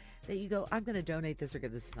them that you go, I'm going to donate this or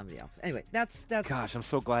give this to somebody else. Anyway, that's. Gosh, I'm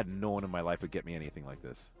so glad no one in my life would get me anything like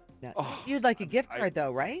this. You'd like a gift card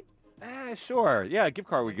though, right? Sure. Yeah, a gift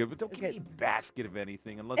card would be good, but don't give me a basket of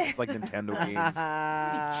anything unless it's like Nintendo games.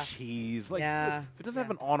 Give me cheese. Like, if it doesn't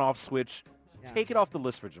have an on-off switch, take it off the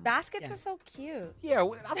list for Jamar. Baskets are so cute. Yeah,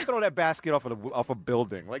 I'm throwing that basket off a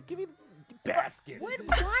building. Like, give me the basket.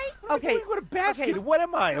 Why? Okay. What a basket? What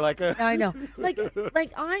am I? Like a... I know.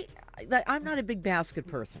 I'm not a big basket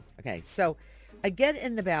person. Okay, so I get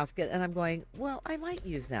in the basket and I'm going, well, I might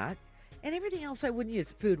use that. And everything else I wouldn't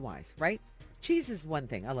use food-wise, right? Cheese is one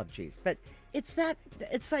thing. I love cheese. But it's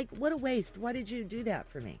like, what a waste. Why did you do that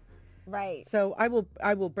for me? Right. So I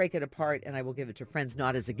will break it apart and I will give it to friends,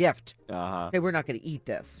 not as a gift. Say, we're not going to eat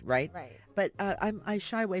this, right? Right. But I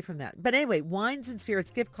shy away from that. But anyway, wines and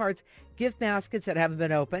spirits, gift cards, gift baskets that haven't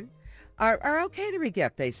been opened are okay to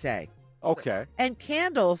regift, they say. Okay. And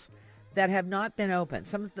candles that have not been opened.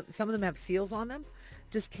 Some of them have seals on them.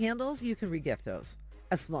 Just candles, you can regift those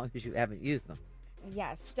as long as you haven't used them.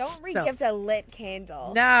 Yes. Don't regift a lit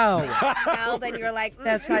candle. No. Now then you're like,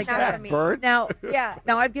 that's like not for me. Bird? Now, Yeah.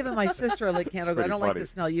 Now I've given my sister a lit candle. I pretty don't like funny. the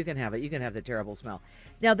smell. You can have it. You can have the terrible smell.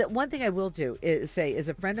 Now, that one thing I will do is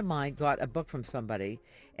a friend of mine got a book from somebody,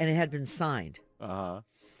 and it had been signed.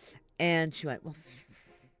 And she went, well,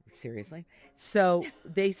 seriously? So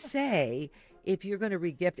they say if you're going to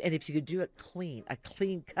regift, and if you could do it clean, a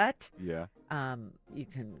clean cut, you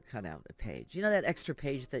can cut out a page. You know that extra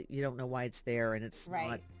page that you don't know why it's there, and it's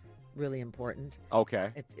not really important.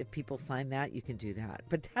 Okay. If people sign that, you can do that.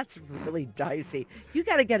 But that's really dicey. You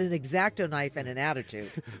got to get an X-Acto knife and an attitude.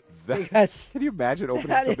 Because can you imagine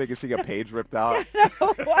opening something and seeing a page ripped out?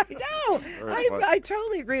 I know. I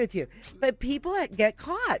totally agree with you. But people get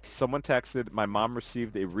caught. Someone texted, my mom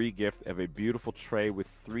received a re-gift of a beautiful tray with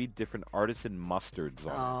 3 different artisan mustards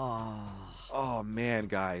on it. Oh, man,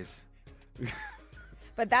 guys.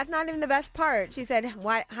 But that's not even the best part. She said,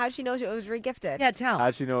 how'd she know it was regifted? Yeah, tell.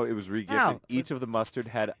 How'd she know it was re-gifted? How? Each of the mustard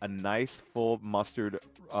had a nice full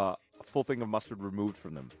thing of mustard removed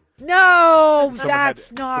from them. No, Someone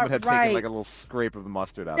that's not Someone had right. taken like a little scrape of the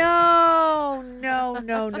mustard out. No.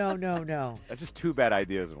 That's just 2 bad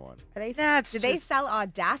ideas in one. Did they sell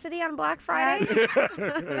Audacity on Black Friday?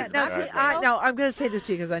 I'm going to say this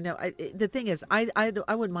to you because I know the thing is I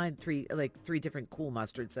wouldn't mind 3 different cool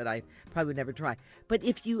mustards that I probably would never try. But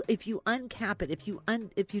if you uncap it, if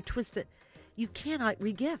you twist it, you cannot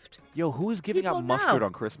regift. Yo, who is giving out mustard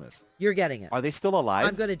on Christmas? You're getting it. Are they still alive?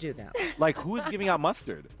 I'm going to do that. Like, who is giving out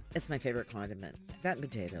mustard? It's my favorite condiment. That and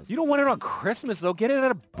potatoes. You don't want it on Christmas, though. Get it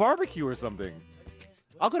at a barbecue or something.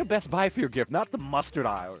 I'll go to Best Buy for your gift, not the mustard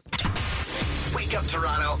aisle. Wake up,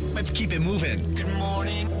 Toronto. Let's keep it moving. Good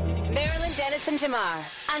morning. Marilyn Dennis and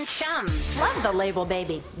Jamar on Chum. Love the label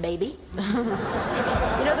baby. You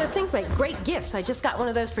know, those things make great gifts. I just got one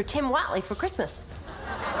of those for Tim Watley for Christmas.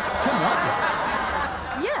 Tim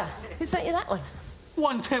Watley? Yeah. Who sent you that one?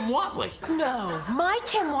 One Tim Watley. No. My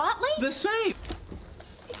Tim Watley? The same.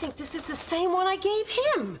 I think this is the same one I gave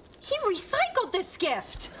him. He recycled this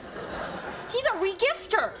gift. He's a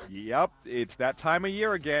regifter. Yep, it's that time of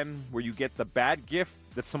year again where you get the bad gift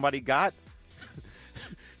that somebody got.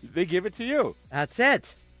 They give it to you. That's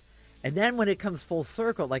it. And then when it comes full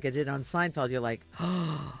circle, like I did on Seinfeld, you're like,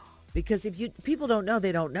 oh, because people don't know,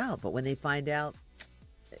 they don't know. But when they find out,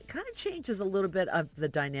 it kind of changes a little bit of the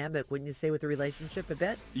dynamic, wouldn't you say, with the relationship a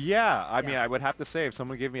bit? Yeah, I mean, I would have to say if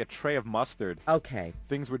someone gave me a tray of mustard,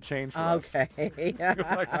 things would change for us. Okay.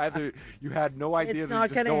 Like either you had no idea It's that not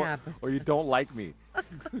you just gonna don't, happen. or you don't like me.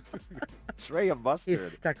 Tray of mustard.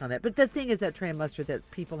 He's stuck on that. But the thing is that tray of mustard that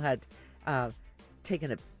people had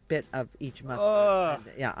taken a bit of each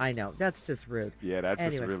mustard. Yeah, I know. That's just rude. Yeah, that's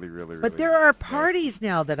just really, really, But there are parties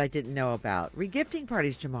now that I didn't know about. Regifting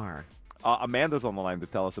parties, Jamar. Amanda's on the line to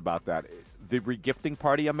tell us about that. The regifting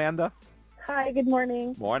party, Amanda? Hi, good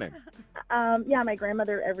morning. Morning. Yeah, my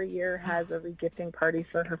grandmother every year has a regifting party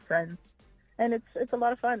for her friends, and it's a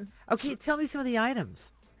lot of fun. Okay, tell me some of the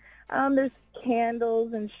items. There's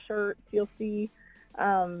candles and shirts. You'll see.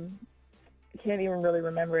 I can't even really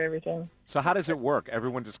remember everything. So how does it work?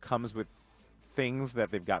 Everyone just comes with things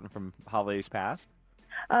that they've gotten from holidays past?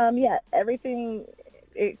 Yeah, everything.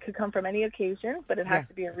 It could come from any occasion, but it has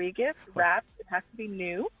to be a regift, wrapped. It has to be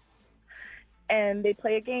new. And they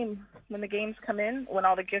play a game when the games come in, when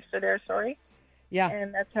all the gifts are there, Yeah.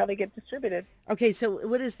 And that's how they get distributed. Okay, so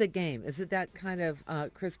what is the game? Is it that kind of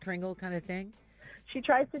Kris Kringle kind of thing? She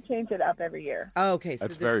tries to change it up every year. Oh, okay. So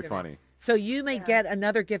That's very funny. So you may get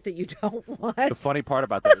another gift that you don't want. The funny part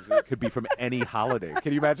about that is it could be from any holiday.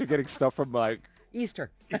 Can you imagine getting stuff from like...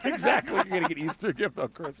 Easter. Exactly. You're getting an Easter gift on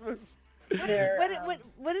Christmas.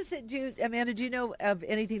 What does it do, Amanda? Do you know of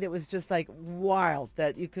anything that was just like wild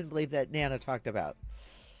that you couldn't believe that Nana talked about?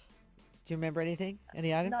 Do you remember anything?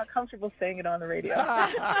 Any items? Not comfortable saying it on the radio.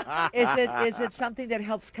 Is it something that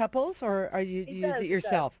helps couples, or are you use it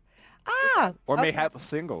yourself? Ah, Or okay. mayhap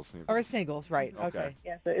singles. Or singles, right? Okay.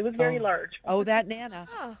 Yeah, so it was very large. Oh, that Nana.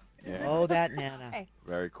 Oh. Yeah. Oh, that Nana.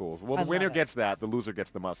 Very cool. Well, I the winner love it. gets that. The loser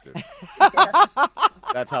gets the mustard.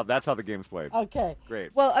 That's how the game's played. Okay.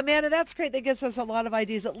 Great. Well, Amanda, that's great. That gives us a lot of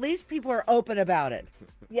ideas. At least people are open about it.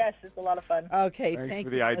 Yes, it's a lot of fun. Okay. Thanks thank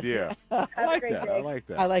for you. the idea. I like that. I like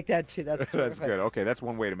that. I like that too. That's That's terrific. good. Okay, that's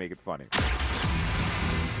one way to make it funny.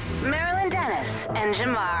 Marilyn Dennis and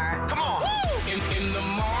Jamar. Come on. In the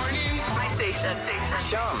morning. My station.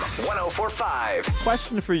 Chum 1045.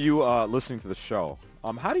 Question for you listening to the show.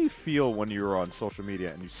 How do you feel when you're on social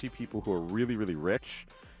media and you see people who are really, really rich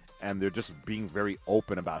and they're just being very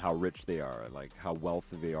open about how rich they are, like how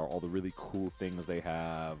wealthy they are, all the really cool things they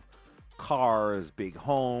have, cars, big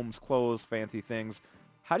homes, clothes, fancy things.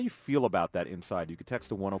 How do you feel about that inside? You could text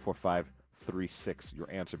to 104536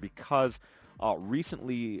 your answer, because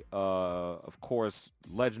recently, of course,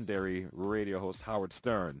 legendary radio host Howard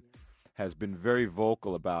Stern has been very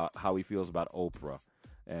vocal about how he feels about Oprah.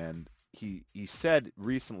 And he said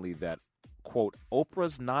recently that, quote,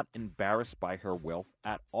 Oprah's not embarrassed by her wealth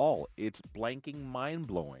at all. It's blanking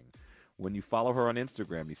mind-blowing. When you follow her on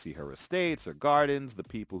Instagram, you see her estates, her gardens, the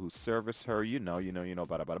people who service her, bada,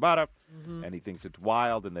 bada, bada. And he thinks it's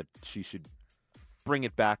wild and that she should bring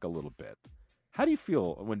it back a little bit. How do you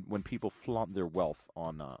feel when people flaunt their wealth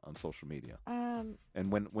on social media?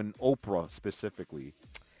 And when Oprah specifically,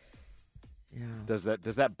 does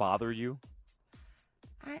that bother you?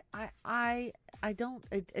 I don't.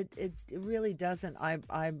 It really doesn't.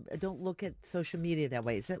 I don't look at social media that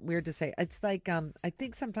way. Is that weird to say? It's like I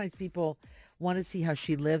think sometimes people want to see how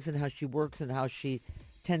she lives and how she works and how she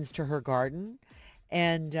tends to her garden,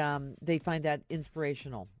 and they find that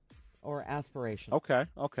inspirational or aspirational. Okay,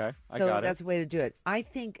 I got it. That's a way to do it. I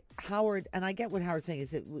think Howard, and I get what Howard's saying,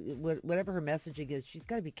 is that whatever her messaging is, she's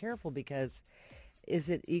got to be careful, because is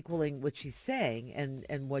it equaling what she's saying and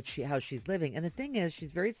how she's living? And the thing is,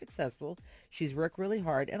 she's very successful. She's worked really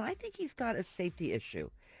hard, and I think he's got a safety issue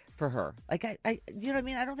for her. Like I you know what I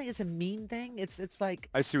mean? I don't think it's a mean thing. It's like,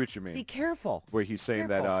 I see what you mean. be careful. Where he's saying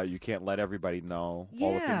that you can't let everybody know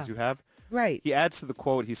all the things you have. Right. He adds to the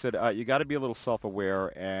quote, he said, you got to be a little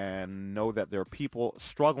self-aware and know that there are people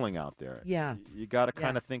struggling out there. Yeah. You got to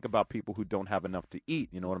kind of think about people who don't have enough to eat.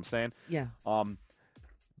 You know what I'm saying? Yeah.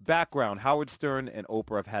 Background, Howard Stern and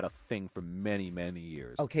Oprah have had a thing for many, many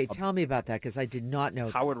years. Okay, tell me about that, because I did not know.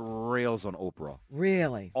 Howard rails on Oprah.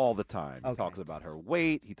 Really? All the time. Okay. He talks about her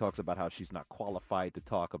weight. He talks about how she's not qualified to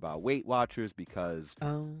talk about Weight Watchers because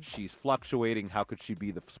she's fluctuating. How could she be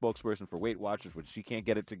the spokesperson for Weight Watchers when she can't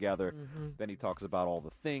get it together? Then he talks about all the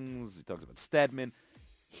things. He talks about Stedman.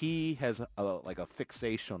 He has a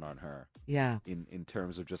fixation on her. Yeah. In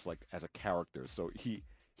terms of just like as a character. So he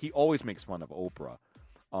always makes fun of Oprah.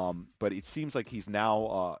 But it seems like he's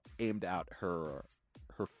now aimed at her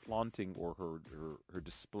flaunting or her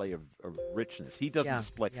display of richness. He doesn't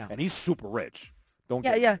display, and he's super rich.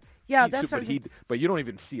 That's right. But you don't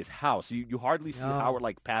even see his house. You hardly see Howard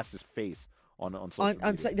like past his face on social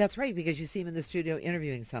media. That's right, because you see him in the studio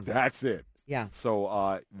interviewing somebody. That's it. Yeah.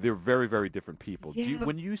 So they're very, very different people. Yeah.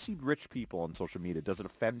 When you see rich people on social media, does it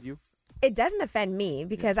offend you? It doesn't offend me,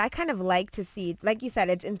 because I kind of like to see, like you said,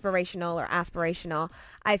 it's inspirational or aspirational.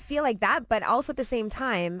 I feel like that, but also at the same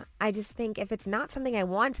time, I just think if it's not something I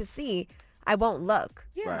want to see, I won't look.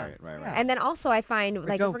 Yeah. Right. And then also I find,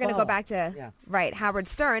 like, if we're going to go back to, Howard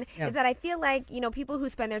Stern, Yeah. is that I feel like, people who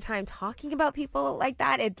spend their time talking about people like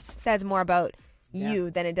that, it says more about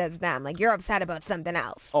you than it does them. Like, you're upset about something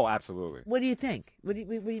else. Oh, absolutely. What do you think? What do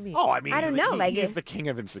you mean? Oh, I mean, I don't know. He's the king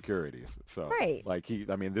of insecurities. So, Right. Like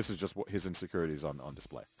this is just what his insecurities on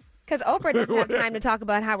display. Because Oprah doesn't have time to talk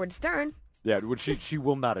about Howard Stern. Yeah, she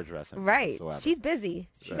will not address him. Right. whatsoever. She's busy.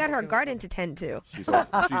 She got her garden to tend to. She's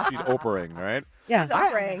Oprahing, right? Yeah. She's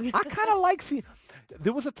Oprahing. I kind of like seeing.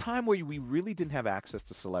 There was a time where we really didn't have access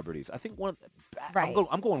to celebrities. I think Right.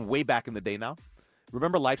 I'm going way back in the day now.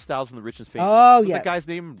 Remember Lifestyles and the Rich and Famous? Oh, What's yeah. that guy's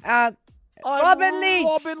name? Robin Leach.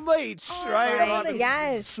 Robin Leach, right? right. Robin-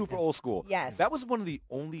 Yes. Super old school. Yes. That was one of the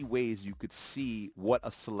only ways you could see what a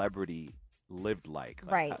celebrity lived like.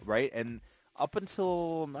 Right. Right? And up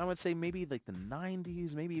until, I would say, maybe like the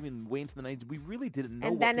 90s, maybe even way into the 90s, we really didn't know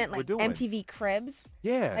And what then people at were doing. MTV Cribs.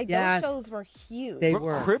 Yeah. Like Yes. those shows were huge. They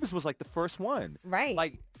were. Cribs was like the first one. Right.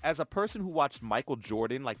 Like, as a person who watched Michael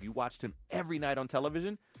Jordan, like you watched him every night on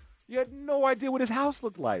television, you had no idea what his house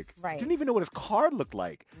looked like. Right. Didn't even know what his car looked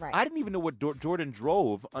like. Right. I didn't even know what Jordan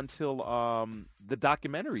drove until the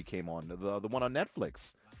documentary came on, the one on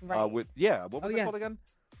Netflix. Right. What was it yeah. called again?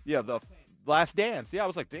 Yeah, the Last Dance. Yeah, I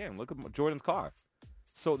was like, damn, look at Jordan's car.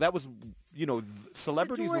 So that was,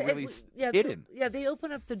 celebrities were really hidden. They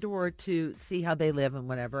open up the door to see how they live and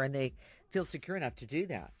whatever, and they feel secure enough to do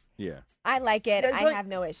that. Yeah. I like it. Yeah, I have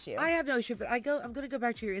no issue. I have no issue, but I'm going to go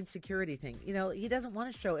back to your insecurity thing. He doesn't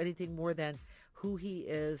want to show anything more than who he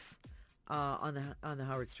is on the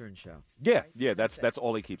Howard Stern show. Yeah, that's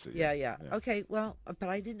all he keeps it. Yeah. Okay, well, but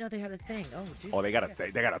I didn't know they had a thing. Oh, geez. Oh, they got a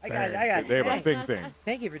thing. They got a thing. I got They have a thing.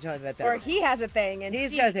 Thank you for telling me about that. Or he has a thing, and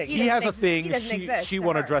he's got a thing. He has a thing. He doesn't exist She to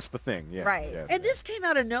want to her. address the thing. Yeah. Right. Yeah. And this came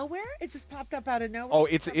out of nowhere? It just popped up out of nowhere? Oh,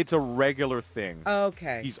 it's a regular thing.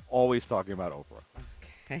 Okay. He's always talking about Oprah.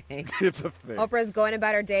 Okay. It's a thing. Oprah's going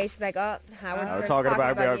about her day. She's like, oh, Howard I'm Stern's talking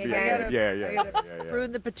about me again. yeah.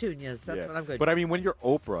 Prune the petunias. That's what I'm going to But do. I mean, when you're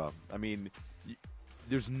Oprah,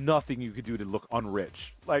 there's nothing you could do to look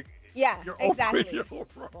unrich. Like, Yeah, you're exactly. Oprah, you're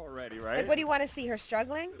Oprah already, right? Like, what do you want to see her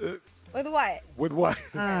struggling? With what? With what?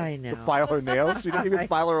 I know. To file her nails? She didn't even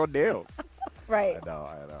file her own nails. Right. I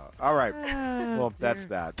know. All right. Well, that's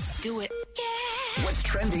that. Do it. What's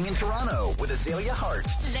trending in Toronto with Azalea Hart?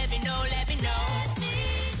 Let me know.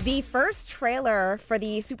 The first trailer for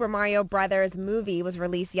the Super Mario Brothers movie was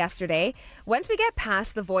released yesterday. Once we get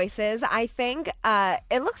past the voices, I think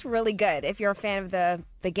it looks really good if you're a fan of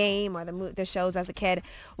the game or the shows as a kid.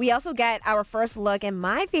 We also get our first look at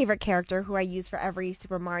my favorite character who I use for every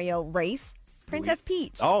Super Mario race, Princess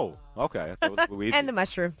Peach. Oh, okay. That was Luigi. And the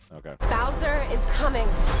mushrooms. Okay. Bowser is coming.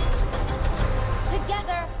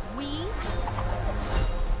 Together, we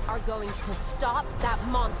are going to stop that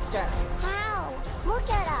monster. How? Look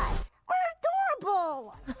at us. We're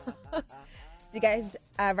adorable. Do you guys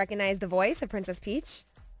recognize the voice of Princess Peach?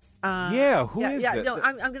 Who is yeah, it? no,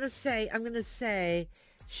 I'm going to say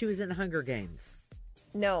she was in Hunger Games.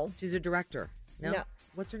 No. She's a director. No. No.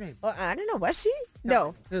 What's her name? Well, I don't know. Was she?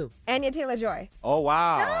 No. Who? Anya Taylor-Joy. Oh,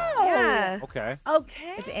 wow. Yeah. Okay.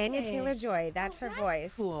 Okay. It's Anya Taylor-Joy. That's her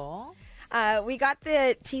voice. Cool. We got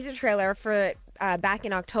the teaser trailer for back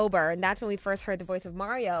in October, and that's when we first heard the voice of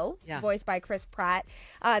Mario, voiced by Chris Pratt.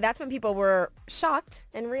 That's when people were shocked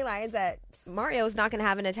and realized that Mario is not going to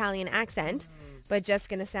have an Italian accent, but just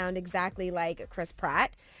going to sound exactly like Chris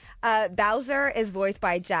Pratt. Bowser is voiced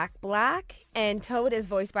by Jack Black, and Toad is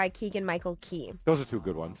voiced by Keegan-Michael Key. Those are two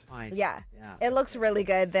good ones. Fine. Yeah. It looks really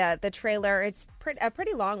good. The trailer, it's a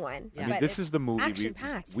pretty long one. I mean, but this it's is the movie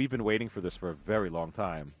action-packed. we've been waiting for this for a very long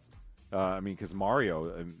time. Because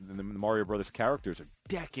Mario and the Mario Brothers characters are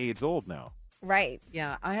decades old now. Right.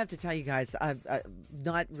 Yeah, I have to tell you guys, I'm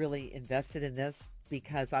not really invested in this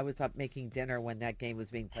because I was up making dinner when that game was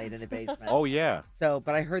being played in the basement. Oh, yeah. So,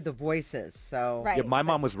 but I heard the voices, so. Right. Yeah, my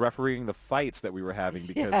mom was refereeing the fights that we were having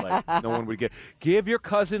because no one would give your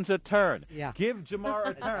cousins a turn. Yeah. Give Jamar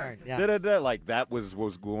a turn. Yeah. Da-da-da. Like that was what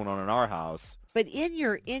was going on in our house. But in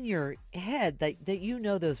your head, that you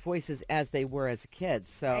know those voices as they were as a kid.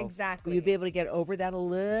 So Exactly. will you be able to get over that a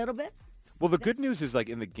little bit? Well, the good news is, like,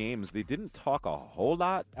 in the games, they didn't talk a whole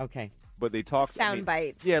lot, Okay. but they talked... Sound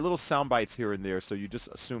bites. Yeah, little sound bites here and there, so you just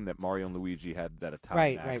assume that Mario and Luigi had that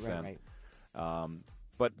Italian Right. accent.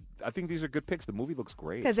 But I think these are good picks. The movie looks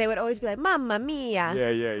great. Because they would always be like, Mamma Mia.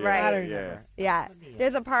 Yeah. Right. Yeah. Yeah.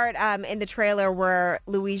 There's a part in the trailer where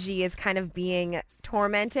Luigi is kind of being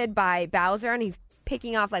tormented by Bowser, and he's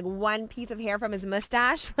picking off like one piece of hair from his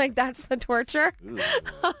mustache. Like, that's the torture.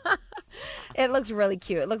 It looks really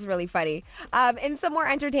cute. It looks really funny. In some more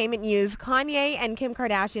entertainment news, Kanye and Kim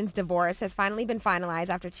Kardashian's divorce has finally been finalized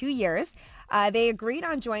after 2 years. They agreed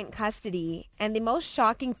on joint custody, and the most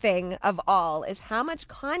shocking thing of all is how much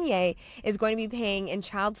Kanye is going to be paying in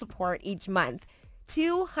child support each month.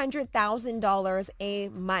 $200,000 a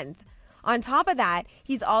month. On top of that,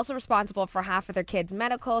 he's also responsible for half of their kids'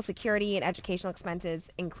 medical, security, and educational expenses,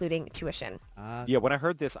 including tuition. Yeah, when I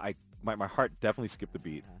heard this, my heart definitely skipped a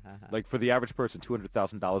beat. Like, for the average person,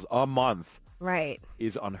 $200,000 a month Right.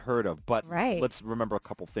 is unheard of. But let's remember a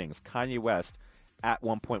couple things. Kanye West, at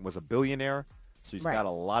one point, was a billionaire, so he's got a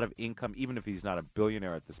lot of income. Even if he's not a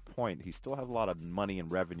billionaire at this point, he still has a lot of money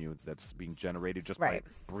and revenue that's being generated just by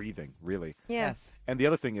breathing, really. Yes. And the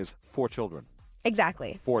other thing is 4 children.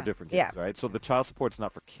 Exactly. 4 different kids, right? So the child support's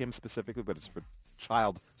not for Kim specifically, but it's for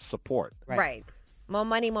child support. Right. More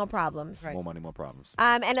money, more problems. More money, more problems.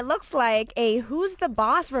 And it looks like a Who's the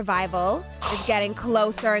Boss revival is getting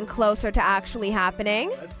closer and closer to actually happening.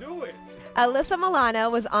 Let's do it. Alyssa Milano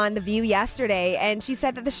was on The View yesterday, and she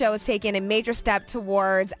said that the show has taken a major step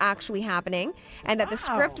towards actually happening, and that the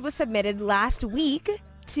script was submitted last week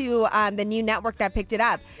to the new network that picked it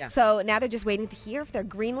up. Yeah. So now they're just waiting to hear if they're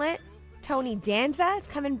greenlit Tony Danza is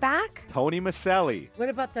coming back. Tony Maselli. What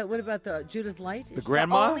about the Judith Light? The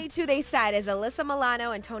grandma? The only two they said is Alyssa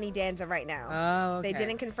Milano and Tony Danza right now. Oh, okay. They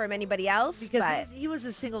didn't confirm anybody else. Because he was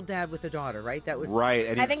a single dad with a daughter, right? That was right.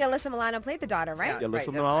 And I think Alyssa Milano played the daughter, right? Yeah,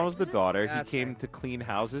 Alyssa Milano was the daughter. He came to clean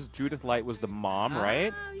houses. Judith Light was the mom,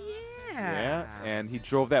 right? Yeah. And he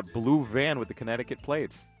drove that blue van with the Connecticut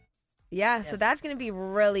plates. Yeah, so that's going to be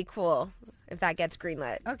really cool if that gets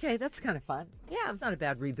greenlit. Okay, that's kind of fun. Yeah. It's not a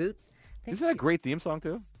bad reboot. Isn't that a great theme song,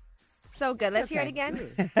 too? So good. Let's hear it again.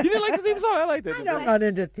 You didn't like the theme song? I liked it. I'm not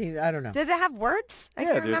into theme. I don't know. Does it have words? I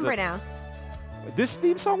can't remember now. This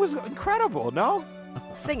theme song was incredible, no?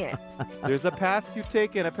 Sing it. There's a path you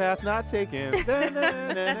take and a path not taken.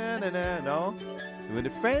 No? When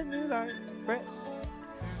the friend is our friend.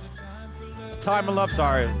 Time of Love,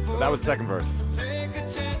 sorry. That was the second verse.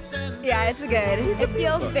 Yeah, it's good. It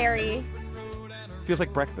feels very... Feels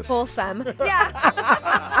like breakfast. Wholesome. Yeah.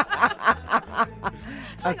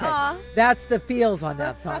 Okay. Aw. That's the feels on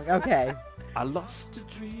that song. Okay. I lost a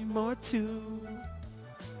dream or two.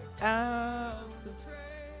 And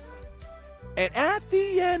at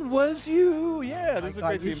the end was you. Yeah, this is a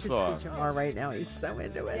great theme song. You should teach Jamar right now. He's so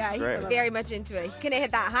into it. Yeah, he's very much into it. He couldn't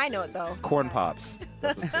hit that high note, though. Corn Pops.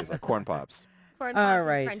 That's what it says, like Corn Pops. Corn All pops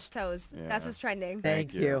right. and French toast. Yeah. That's what's trending.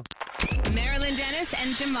 Thank you. Marilyn Dennis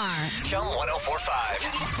and Jamar. Chum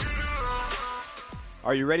 1045.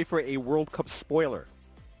 Are you ready for a World Cup spoiler?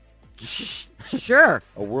 Sure.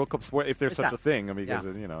 A World Cup spoiler, if there's What's such that? a thing, I mean, because,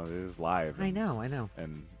 Yeah. it is live. I know.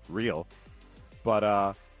 And real.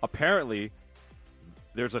 But apparently,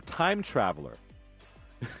 there's a time traveler.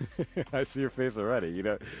 I see your face already.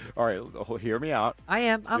 All right, hear me out. I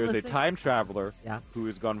am. I'm There's a listening. time traveler who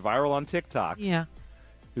has gone viral on TikTok. Yeah.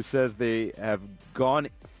 Who says they have gone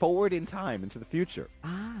forward in time into the future.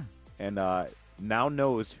 Ah. And now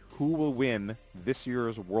knows who will win this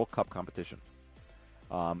year's World Cup competition.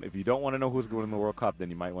 If you don't want to know who's going to win the World Cup, then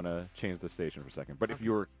you might want to change the station for a second. But if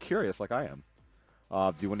you're curious like I am,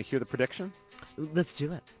 do you want to hear the prediction? Let's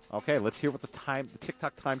do it. Okay, let's hear what the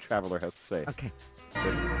TikTok time traveler has to say. Okay.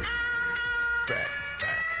 Listen. Back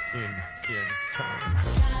in time.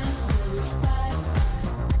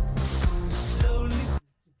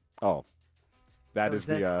 Oh, that Oh, is is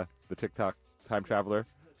the TikTok time traveler?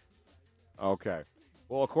 Okay.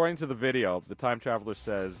 Well, according to the video, the time traveler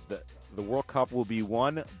says that the World Cup will be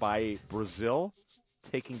won by Brazil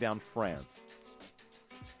taking down France.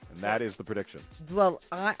 And that is the prediction. Well,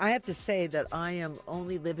 I have to say that I am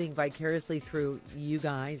only living vicariously through you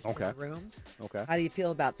guys in Okay. the room. Okay. How do you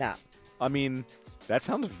feel about that? I mean, that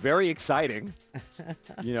sounds very exciting.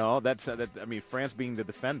 France being the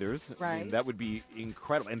defenders. I mean, Right. that would be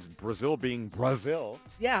incredible. And Brazil being Brazil.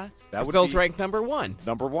 Yeah. That would Brazil's be ranked number one.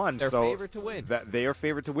 Number one. They're so favored to win. They are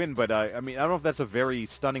favored to win, but I don't know if that's a very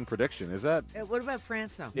stunning prediction. Is that? What about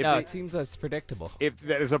France, though? If No, they- it seems that's predictable. If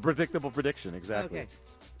that is a predictable prediction, exactly. Okay.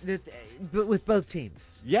 But with both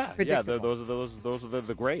teams. Yeah, Predictable. those are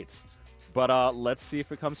the greats. But let's see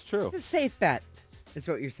if it comes true. It's a safe bet, is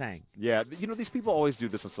what you're saying. Yeah, these people always do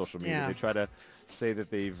this on social media. Yeah. They try to say that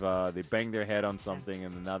they banged their head on something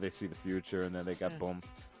and then now they see the future and then they got boom.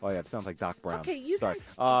 Oh yeah, it sounds like Doc Brown. Okay, you Sorry.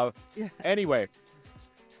 guys- Yeah. Anyway,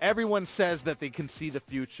 everyone says that they can see the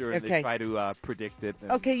future and they Okay. try to predict it.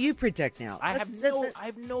 and Okay, you predict now. I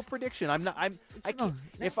have no prediction. I can't,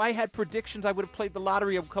 If I had predictions, I would have played the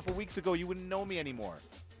lottery a couple weeks ago. You wouldn't know me anymore.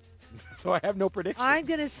 So I have no prediction. I'm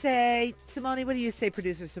going to say, Simone, what do you say,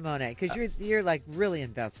 producer Simone? Because you're like really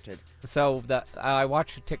invested. So I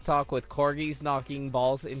watched a TikTok with corgis knocking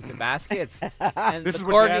balls into baskets. And This the is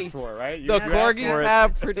what you corgis- asked for, right? The You asked corgis for it.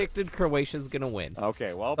 have predicted Croatia's going to win.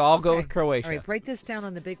 Okay, well. So I'll go with Croatia. All right, break this down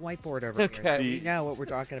on the big whiteboard over here. Okay. So we know what we're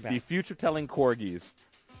talking about. The future-telling corgis.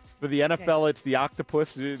 For the NFL, it's the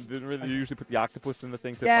octopus. They usually put the octopus in the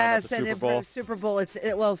thing to find out the and Super then Bowl. for Super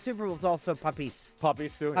Bowl, Super Bowl's also puppies.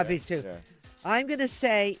 Puppies too? Puppies Yeah, too. yeah. I'm going to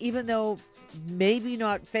say, even though maybe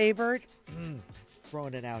not favored,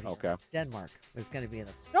 throwing it out here. Okay. Denmark is going to be in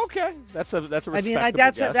the. Okay, that's a respectable I mean,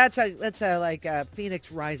 guess. that's a like a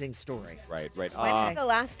Phoenix Rising story. Right. When is the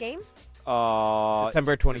last game?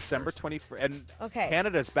 December 21st. December 21st. And Okay.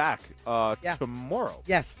 Canada's back tomorrow.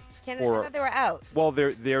 Yes. Canada, I thought they were out. Well,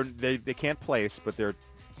 they can't place, but they're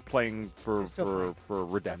playing for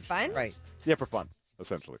redemption. Fun? Right. Yeah, for fun,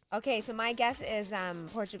 essentially. Okay, so my guess is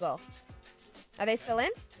Portugal. Are they still in?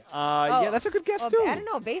 Yeah, that's a good guess, well, too. I don't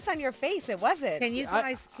know. Based on your face, it wasn't. Can you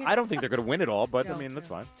guys? I don't think they're going to win it all, but, No, I mean, that's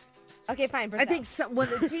fine. Okay, fine. I Brazil. think when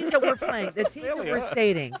the teams that we're playing, the teams that we're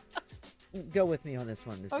stating, go with me on this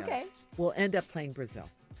one. Ms. Young, Okay. will end up playing Brazil.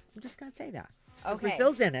 I'm just going to say that. So Okay.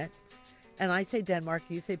 Brazil's in it. And I say Denmark,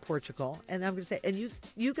 you say Portugal, and I'm going to say, and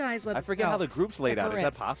you guys let us I forget know how the group's laid if out. we're Is in.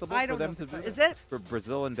 that possible I for don't them know to if do? Is it? For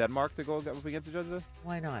Brazil and Denmark to go up against each other?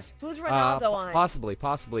 Why not? Who's Ronaldo on?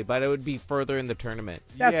 Possibly, but it would be further in the tournament.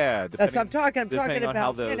 That's what I'm talking. I'm talking depending on how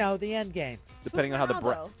about, the end game. Depending on how the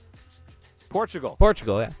Ronaldo? Portugal.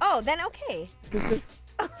 Portugal, yeah. Oh, then okay.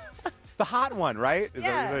 The hot one, right?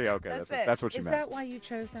 Yeah, Okay, that's it. that's what you Is meant. that why you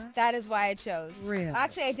chose that? That is why I chose. Really?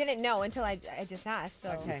 Actually, I didn't know until I just asked. So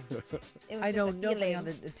Okay. it was I just know a nobody feeling. on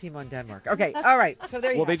the team on Denmark. Okay, all right. So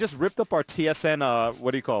there you Well, go. they just ripped up our TSN,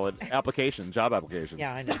 what do you call it, job applications.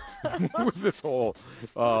 Yeah, I know. With this whole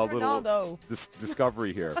little Ronaldo.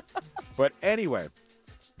 discovery here. But anyway,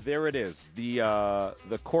 there it is. The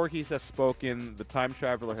Corgis have spoken. The time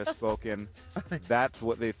traveler has spoken. That's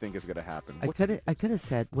what they think is going to happen. I could have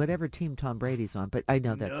said whatever team Tom Brady's on, but I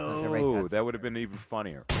know that's not the right No, answer. that would have been even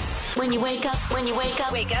funnier. When you wake up,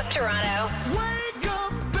 wake up Toronto. Wake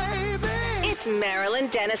up, baby. It's Marilyn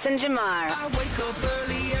Dennis and Jamar I wake up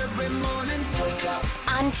early every morning. Wake up.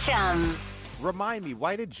 on Chum. Remind me,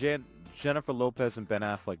 why did Jennifer Lopez and Ben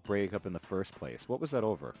Affleck break up in the first place? What was that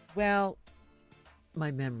over? Well,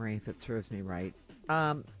 my memory, if it serves me right,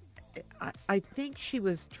 I think she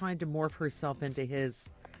was trying to morph herself into his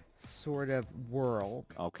sort of world.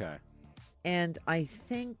 Okay. And I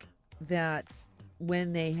think that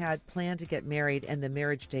when they had planned to get married and the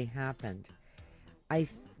marriage day happened,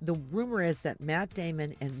 the rumor is that Matt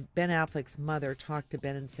Damon and Ben Affleck's mother talked to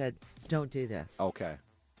Ben and said, don't do this. Okay.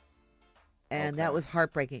 And that was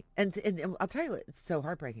heartbreaking. And I'll tell you what, it's so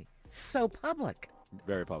heartbreaking. So public.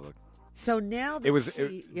 Very public. So now that It was,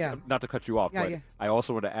 yeah. not to cut you off, Yeah, but yeah. I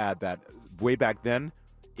also want to add that way back then,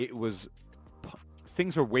 it was,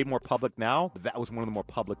 things are way more public now, but that was one of the more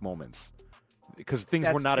public moments. Because things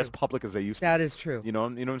were That's not true. as public as they used to. That is true. You know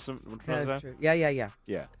what I'm trying to That say? is true. Yeah.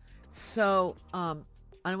 Yeah. So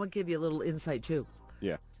I want to give you a little insight too.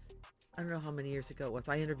 Yeah. I don't know how many years ago it was.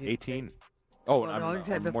 I interviewed 18. Oh, Well, no, I'm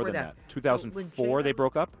saying I'm more before than that. that. 2004 When they J-Lo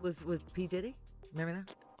broke up? Was P. Diddy? Remember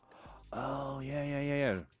that? Oh,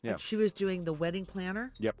 yeah. And she was doing the wedding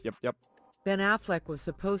planner. Yep. Ben Affleck was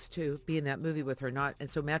supposed to be in that movie with her, and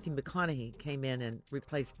so Matthew McConaughey came in and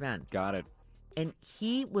replaced Ben. Got it. And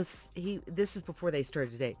this is before they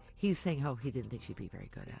started to date. He was saying how he didn't think she'd be very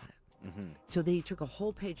good at it. Mm-hmm. So they took a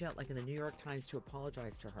whole page out, like in the New York Times, to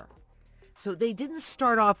apologize to her. So they didn't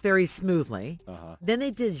start off very smoothly. Uh-huh. Then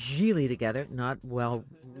they did Gigli together. Not well,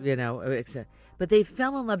 but they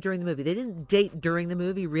fell in love during the movie. They didn't date during the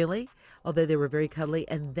movie, really, although they were very cuddly.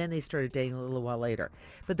 And then they started dating a little while later.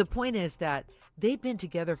 But the point is that they've been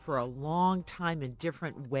together for a long time in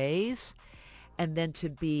different ways. And then to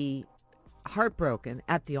be heartbroken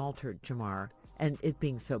at the altar, Jamar, and it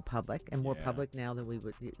being so public and more public now than we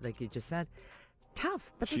would, like you just said,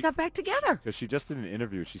 tough. But they got back together. Because she just did an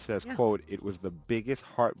interview. She says, Yeah. quote, "It was the biggest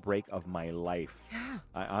heartbreak of my life. Yeah.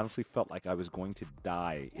 I honestly felt like I was going to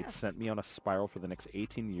die. It sent me on a spiral for the next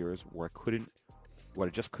 18 years where I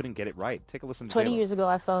just couldn't get it right." Take a listen to 20 J-Lo. years ago,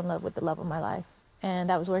 I fell in love with the love of my life.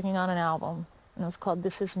 And I was working on an album, and it was called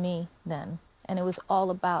This Is Me then. And it was all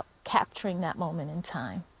about capturing that moment in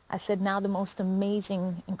time. I said, now the most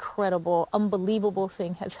amazing, incredible, unbelievable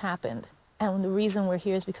thing has happened. And the reason we're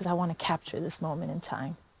here is because I want to capture this moment in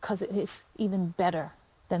time, because it is even better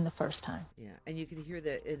than the first time. Yeah, and you can hear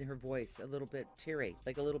that in her voice, a little bit teary,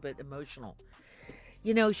 like a little bit emotional.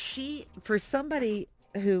 You know, for somebody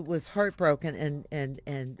who was heartbroken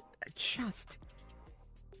and just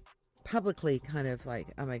publicly kind of like,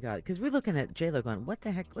 oh my God, because we're looking at J-Lo going, what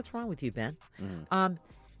the heck, what's wrong with you, Ben? Mm-hmm.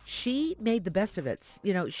 She made the best of it.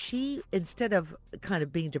 You know, she, instead of kind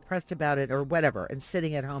of being depressed about it or whatever and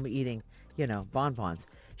sitting at home eating, bonbons,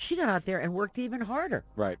 she got out there and worked even harder.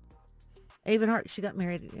 Right. Even harder. She got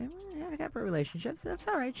married, had a couple of relationships. That's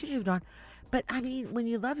all right. She moved on. But, I mean, when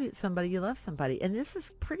you love somebody, you love somebody. And this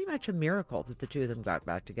is pretty much a miracle that the two of them got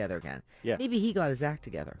back together again. Yeah. Maybe he got his act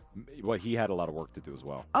together. Well, he had a lot of work to do as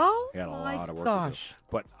well. Oh, he had a my lot of work gosh. to do.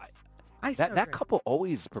 But that couple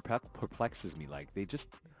always perplexes me. Like,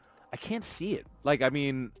 I can't see it. Like, I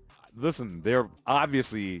mean, listen, they're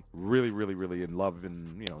obviously really, really, really in love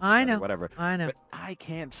and, together, I know. whatever. I know. But I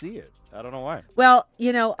can't see it. I don't know why. Well,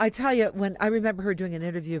 I tell you, when I remember her doing an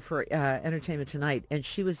interview for Entertainment Tonight, and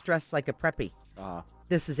she was dressed like a preppy.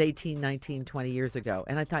 This is 18, 19, 20 years ago.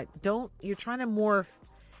 And I thought, you're trying to morph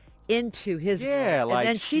into his world. like And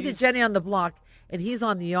then she did Jenny on the Block, and he's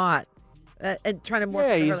on the yacht and trying to morph.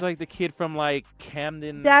 Yeah, to he's her. like the kid from like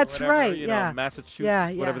Camden. That's whatever, right, you yeah. know, Massachusetts,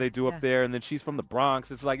 Yeah, whatever yeah, they do yeah. up there. And then she's from the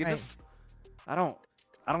Bronx. It's like, Right. I don't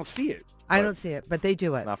see it. I But don't see it, but they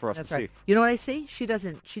do it. It's not for us That's to right. see. You know what I see? She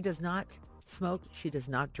does not smoke. She does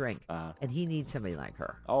not drink. And he needs somebody like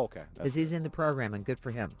her. Oh, okay. Because he's in the program, and good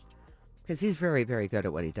for him. Because he's very, very good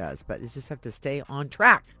at what he does. But you just have to stay on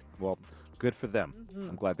track. Well, good for them.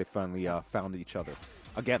 I'm glad they finally found each other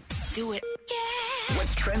again. Do it.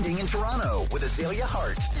 What's trending in Toronto with Azalea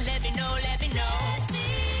Hart? Let me know, let me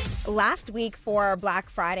know. Last week for Black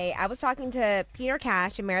Friday, I was talking to Peter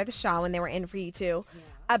Cash and Meredith Shaw when they were in for you two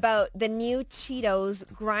about the new Cheetos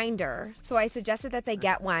grinder. So I suggested that they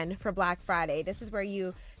get one for Black Friday. This is where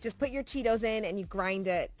you just put your Cheetos in and you grind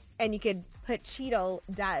it, and you could put Cheeto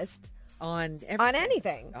dust on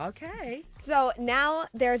anything. Okay. So now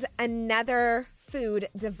there's another food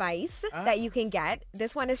device that you can get.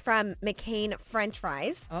 This one is from McCain French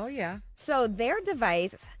Fries. Oh, yeah. So their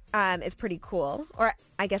device is pretty cool, or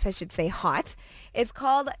I guess I should say hot. It's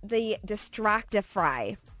called the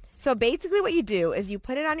Distractify. So basically what you do is you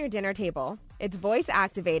put it on your dinner table. It's voice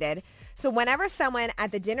activated. So whenever someone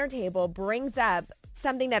at the dinner table brings up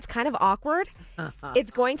something that's kind of awkward,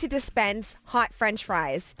 it's going to dispense hot French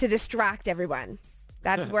fries to distract everyone.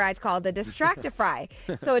 That's where it's called the Distractify.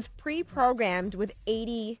 So it's pre-programmed with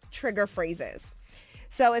 80 trigger phrases.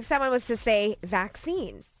 So if someone was to say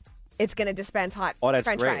vaccine, it's going to dispense hot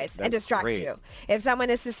French fries and distract you. If someone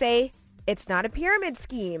is to say it's not a pyramid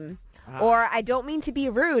scheme, or I don't mean to be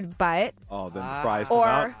rude, but... Oh, then the fries come or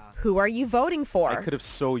out. who are you voting for? I could have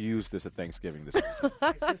so used this at Thanksgiving this week.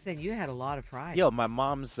 Listen, you had a lot of fries. Yo, my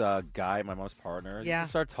mom's my mom's partner, Yeah. he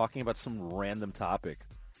started talking about some random topic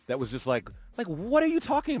that was just like, what are you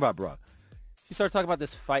talking about, bro? She started talking about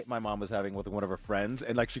this fight my mom was having with one of her friends,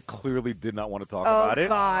 and like she clearly did not want to talk about it. Oh,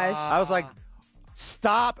 gosh. I was like,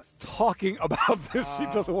 stop talking about this. She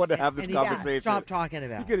doesn't want to have this conversation. Stop talking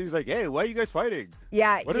about it. He's like, hey, why are you guys fighting?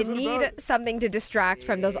 Yeah, What you is it need about? something to distract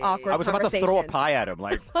from those awkward I was about to conversations. throw a pie at him,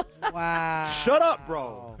 like, wow. shut up,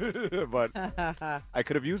 bro. But I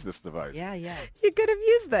could have used this device. Yeah. You could have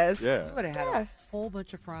used this. Yeah. You would have had a whole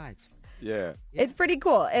bunch of fries. Yeah. It's pretty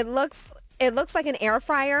cool. It looks like an air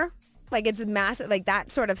fryer. Like it's massive, like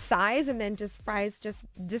that sort of size, and then just fries just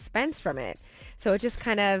dispense from it. So it just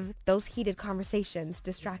kind of, those heated conversations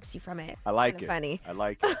distracts you from it. I like Kinda it. Funny. I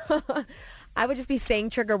like it. I would just be saying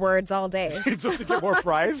trigger words all day. Just to get more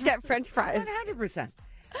fries? Get French fries. 100%.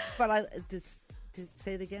 But I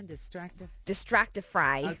say it again,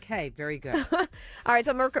 Distractify. Okay, very good. All right,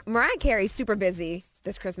 so Mariah Carey's super busy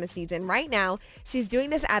this Christmas season. Right now, she's doing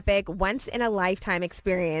this epic once-in-a-lifetime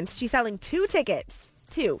experience. She's selling 2 tickets.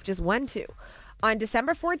 2, just 1, 2. On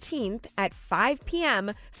December 14th at 5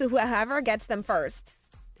 p.m. So whoever gets them first,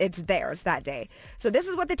 it's theirs that day. So this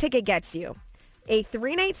is what the ticket gets you. A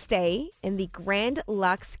 3-night stay in the Grand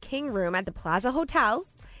Lux King Room at the Plaza Hotel.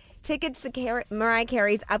 Tickets to Mariah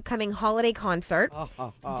Carey's upcoming holiday concert.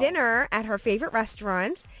 Dinner at her favorite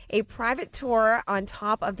restaurants. A private tour on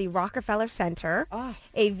top of the Rockefeller Center.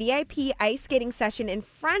 A VIP ice skating session in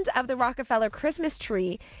front of the Rockefeller Christmas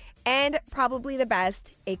tree. And probably the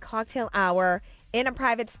best, a cocktail hour in a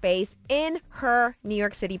private space in her New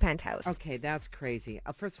York City penthouse. Okay, that's crazy.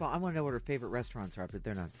 First of all, I want to know what her favorite restaurants are, but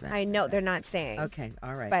they're not saying. I know, they're not saying. Okay,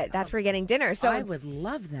 all right. But that's where you're getting dinner. So I would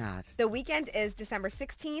love that. the weekend is December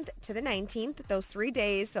 16th to the 19th, those 3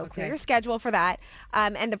 days. So clear Okay. your schedule for that.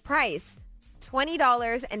 And the price,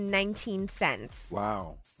 $20.19.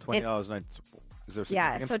 Wow. $20. Is there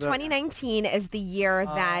Yeah, significance so to that? 2019 is the year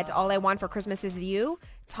that All I Want for Christmas Is You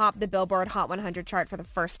topped the Billboard Hot 100 chart for the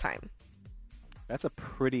first time. That's a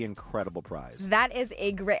pretty incredible prize. That is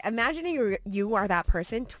a great, imagine you are that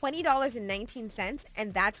person, $20.19,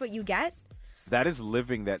 and that's what you get? That is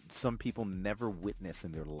living that some people never witness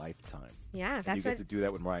in their lifetime. Yeah, And that's you get what, to do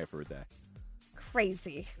that with Mariah for a day.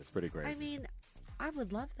 crazy. It's pretty crazy. I mean, I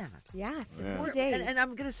would love that. Yeah, Yeah. 4 days. And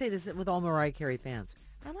I'm going to say this with all Mariah Carey fans.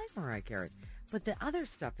 I like Mariah Carey, but the other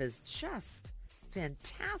stuff is just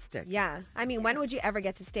fantastic. Yeah. I mean, when would you ever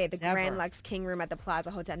get to stay at the Never. Grand Lux King Room at the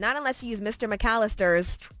Plaza Hotel? Not unless you use Mr.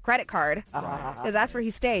 McAllister's credit card. Because that's where he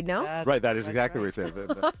stayed, no? Right, that is exactly what he said.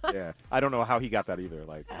 Yeah. I don't know how he got that either.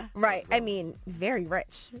 Like Right. I mean, very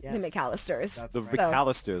rich, Yes. the McAllisters. the So,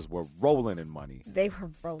 McAllisters were rolling in money. they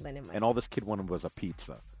were rolling in money. And all this kid wanted was a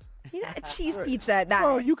pizza. You know, a cheese pizza at that.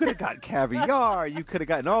 Oh, you could have got caviar. You could have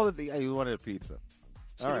gotten all of the. You wanted a pizza.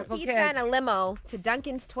 All right. Pizza and a limo to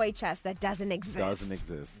Duncan's Toy Chest that doesn't exist. Doesn't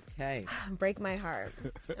exist. Okay. Break my heart.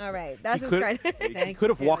 All right. That's He what's could, trying he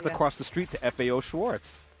could have walked Celia. across the street to FAO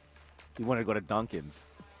Schwartz. He wanted to go to Dunkin's.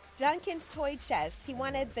 Duncan's Toy Chest. He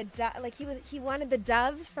wanted the he wanted the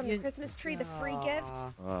doves from the Christmas tree, the free gift.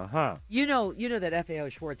 Uh-huh. You know that FAO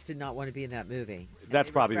Schwartz did not want to be in that movie.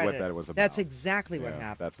 That's probably what Regretted that it. was about. That's exactly what Yeah,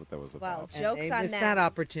 happened. That's what that was Well, about. And joke's they on missed them. that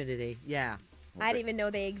opportunity. Yeah. I didn't even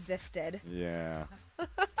know they existed. Yeah.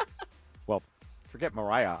 Well, Forget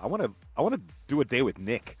Mariah. I want to do a day with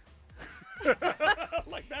Nick.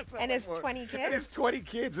 Like that's and his 20 kids. And his 20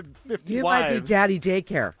 kids and 50 You wives. might be daddy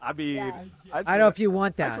daycare. I mean, I don't know if you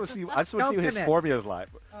want that. I just want to see what his formula's like.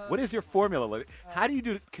 What is your formula? Like? How do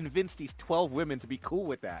you convince these 12 women to be cool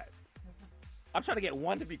with that? I'm trying to get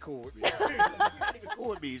one to be cool with me. She's not even cool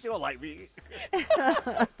with me. She don't like me.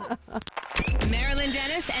 Marilyn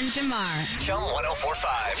Dennis and Jamar. Chum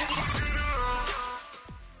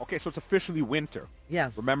 1045. Okay, so it's officially winter.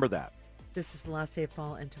 Yes. Remember that. This is the last day of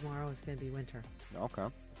fall, and tomorrow is going to be winter. Okay.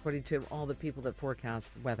 According to all the people that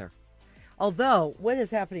forecast weather. Although, what is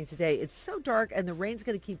happening today, it's so dark, and the rain's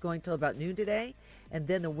going to keep going till about noon today, and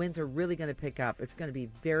then the winds are really going to pick up. It's going to be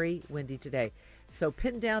very windy today. So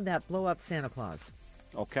pin down that blow-up Santa Claus.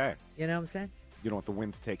 Okay. You know what I'm saying? You don't want the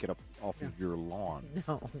wind to take it up off of your lawn.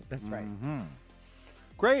 No, that's right.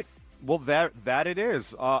 Great. Well, that it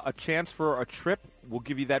is. A chance for a trip. We'll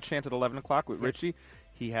give you that chance at 11 o'clock with Richie.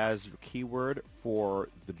 He has your keyword for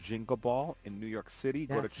the Jingle Ball in New York City.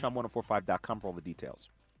 Go to chum1045.com for all the details.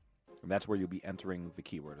 And that's where you'll be entering the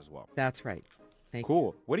keyword as well. That's right. Thank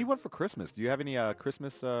you. What do you want for Christmas? Do you have any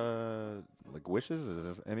Christmas like wishes?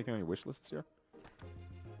 Is there anything on your wish list this year?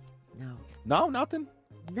 No. No, nothing?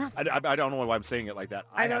 Nothing. I don't know why I'm saying it like that.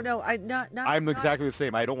 I don't know. I'm exactly the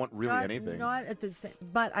same. I don't want really anything. Not at the same,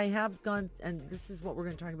 but I have gone, and this is what we're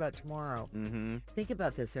going to talk about tomorrow. Mm-hmm. Think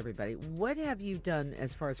about this, everybody. What have you done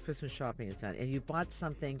as far as Christmas shopping is done? And you bought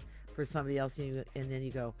something for somebody else, and then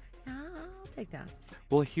you go, no, I'll take that.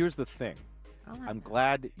 Well, here's the thing. I'm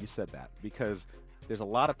glad you said that because there's a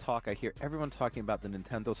lot of talk. I hear everyone talking about the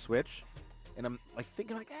Nintendo Switch. And I'm like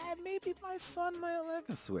thinking like, maybe my son might like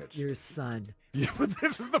a Switch. Your son. Yeah, but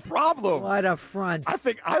this is the problem. What a front. I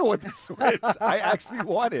think I want the Switch. I actually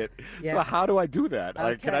want it. Yeah. So how do I do that?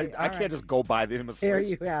 Okay, I can't just go buy him a Switch. There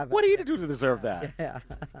you have it. What do you do to deserve that? Yeah.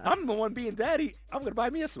 I'm the one being daddy. I'm going to buy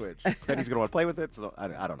me a Switch. Then he's going to want to play with it. So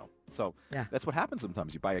I don't know. So that's what happens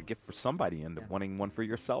sometimes. You buy a gift for somebody and wanting one for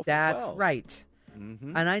yourself That's as well. right.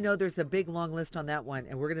 Mm-hmm. And I know there's a big long list on that one,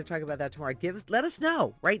 and we're going to talk about that tomorrow. Let us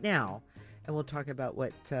know right now. And we'll talk about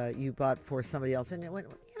what you bought for somebody else. And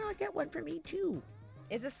I'll get one for me, too.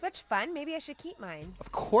 Is the Switch fun? Maybe I should keep mine.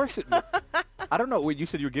 Of course it I don't know. You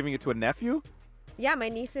said you were giving it to a nephew? Yeah, my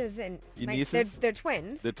nieces and nieces? They're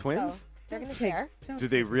twins. They're twins? So they're going to share. Do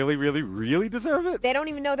they really, really, really deserve it? They don't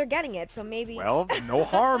even know they're getting it, so maybe... Well, no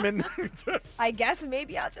harm in just... I guess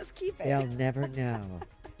maybe I'll just keep it. They'll never know.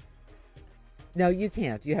 No, you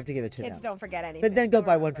can't. You have to give it to them. Kids don't forget anything. But then go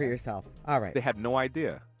buy one for yourself. All right. They had no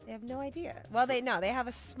idea. They have no idea. Well, they have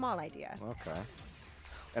a small idea. Okay.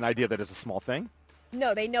 An idea that it's a small thing?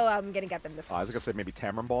 No, they know I'm going to get them this one. I was going to say maybe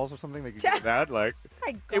Tamron balls or something. They could give that. Like,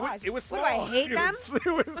 my gosh. It was small. What do I hate them?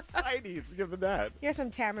 It was tiny. So give them that. Here's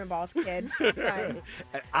some Tamron balls, kids. Right.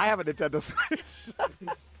 I have a Nintendo Switch.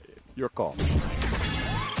 Your call.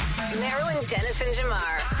 Marilyn Dennis and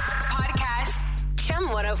Jamar. Podcast. Chum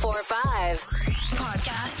 1045.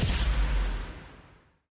 Podcast.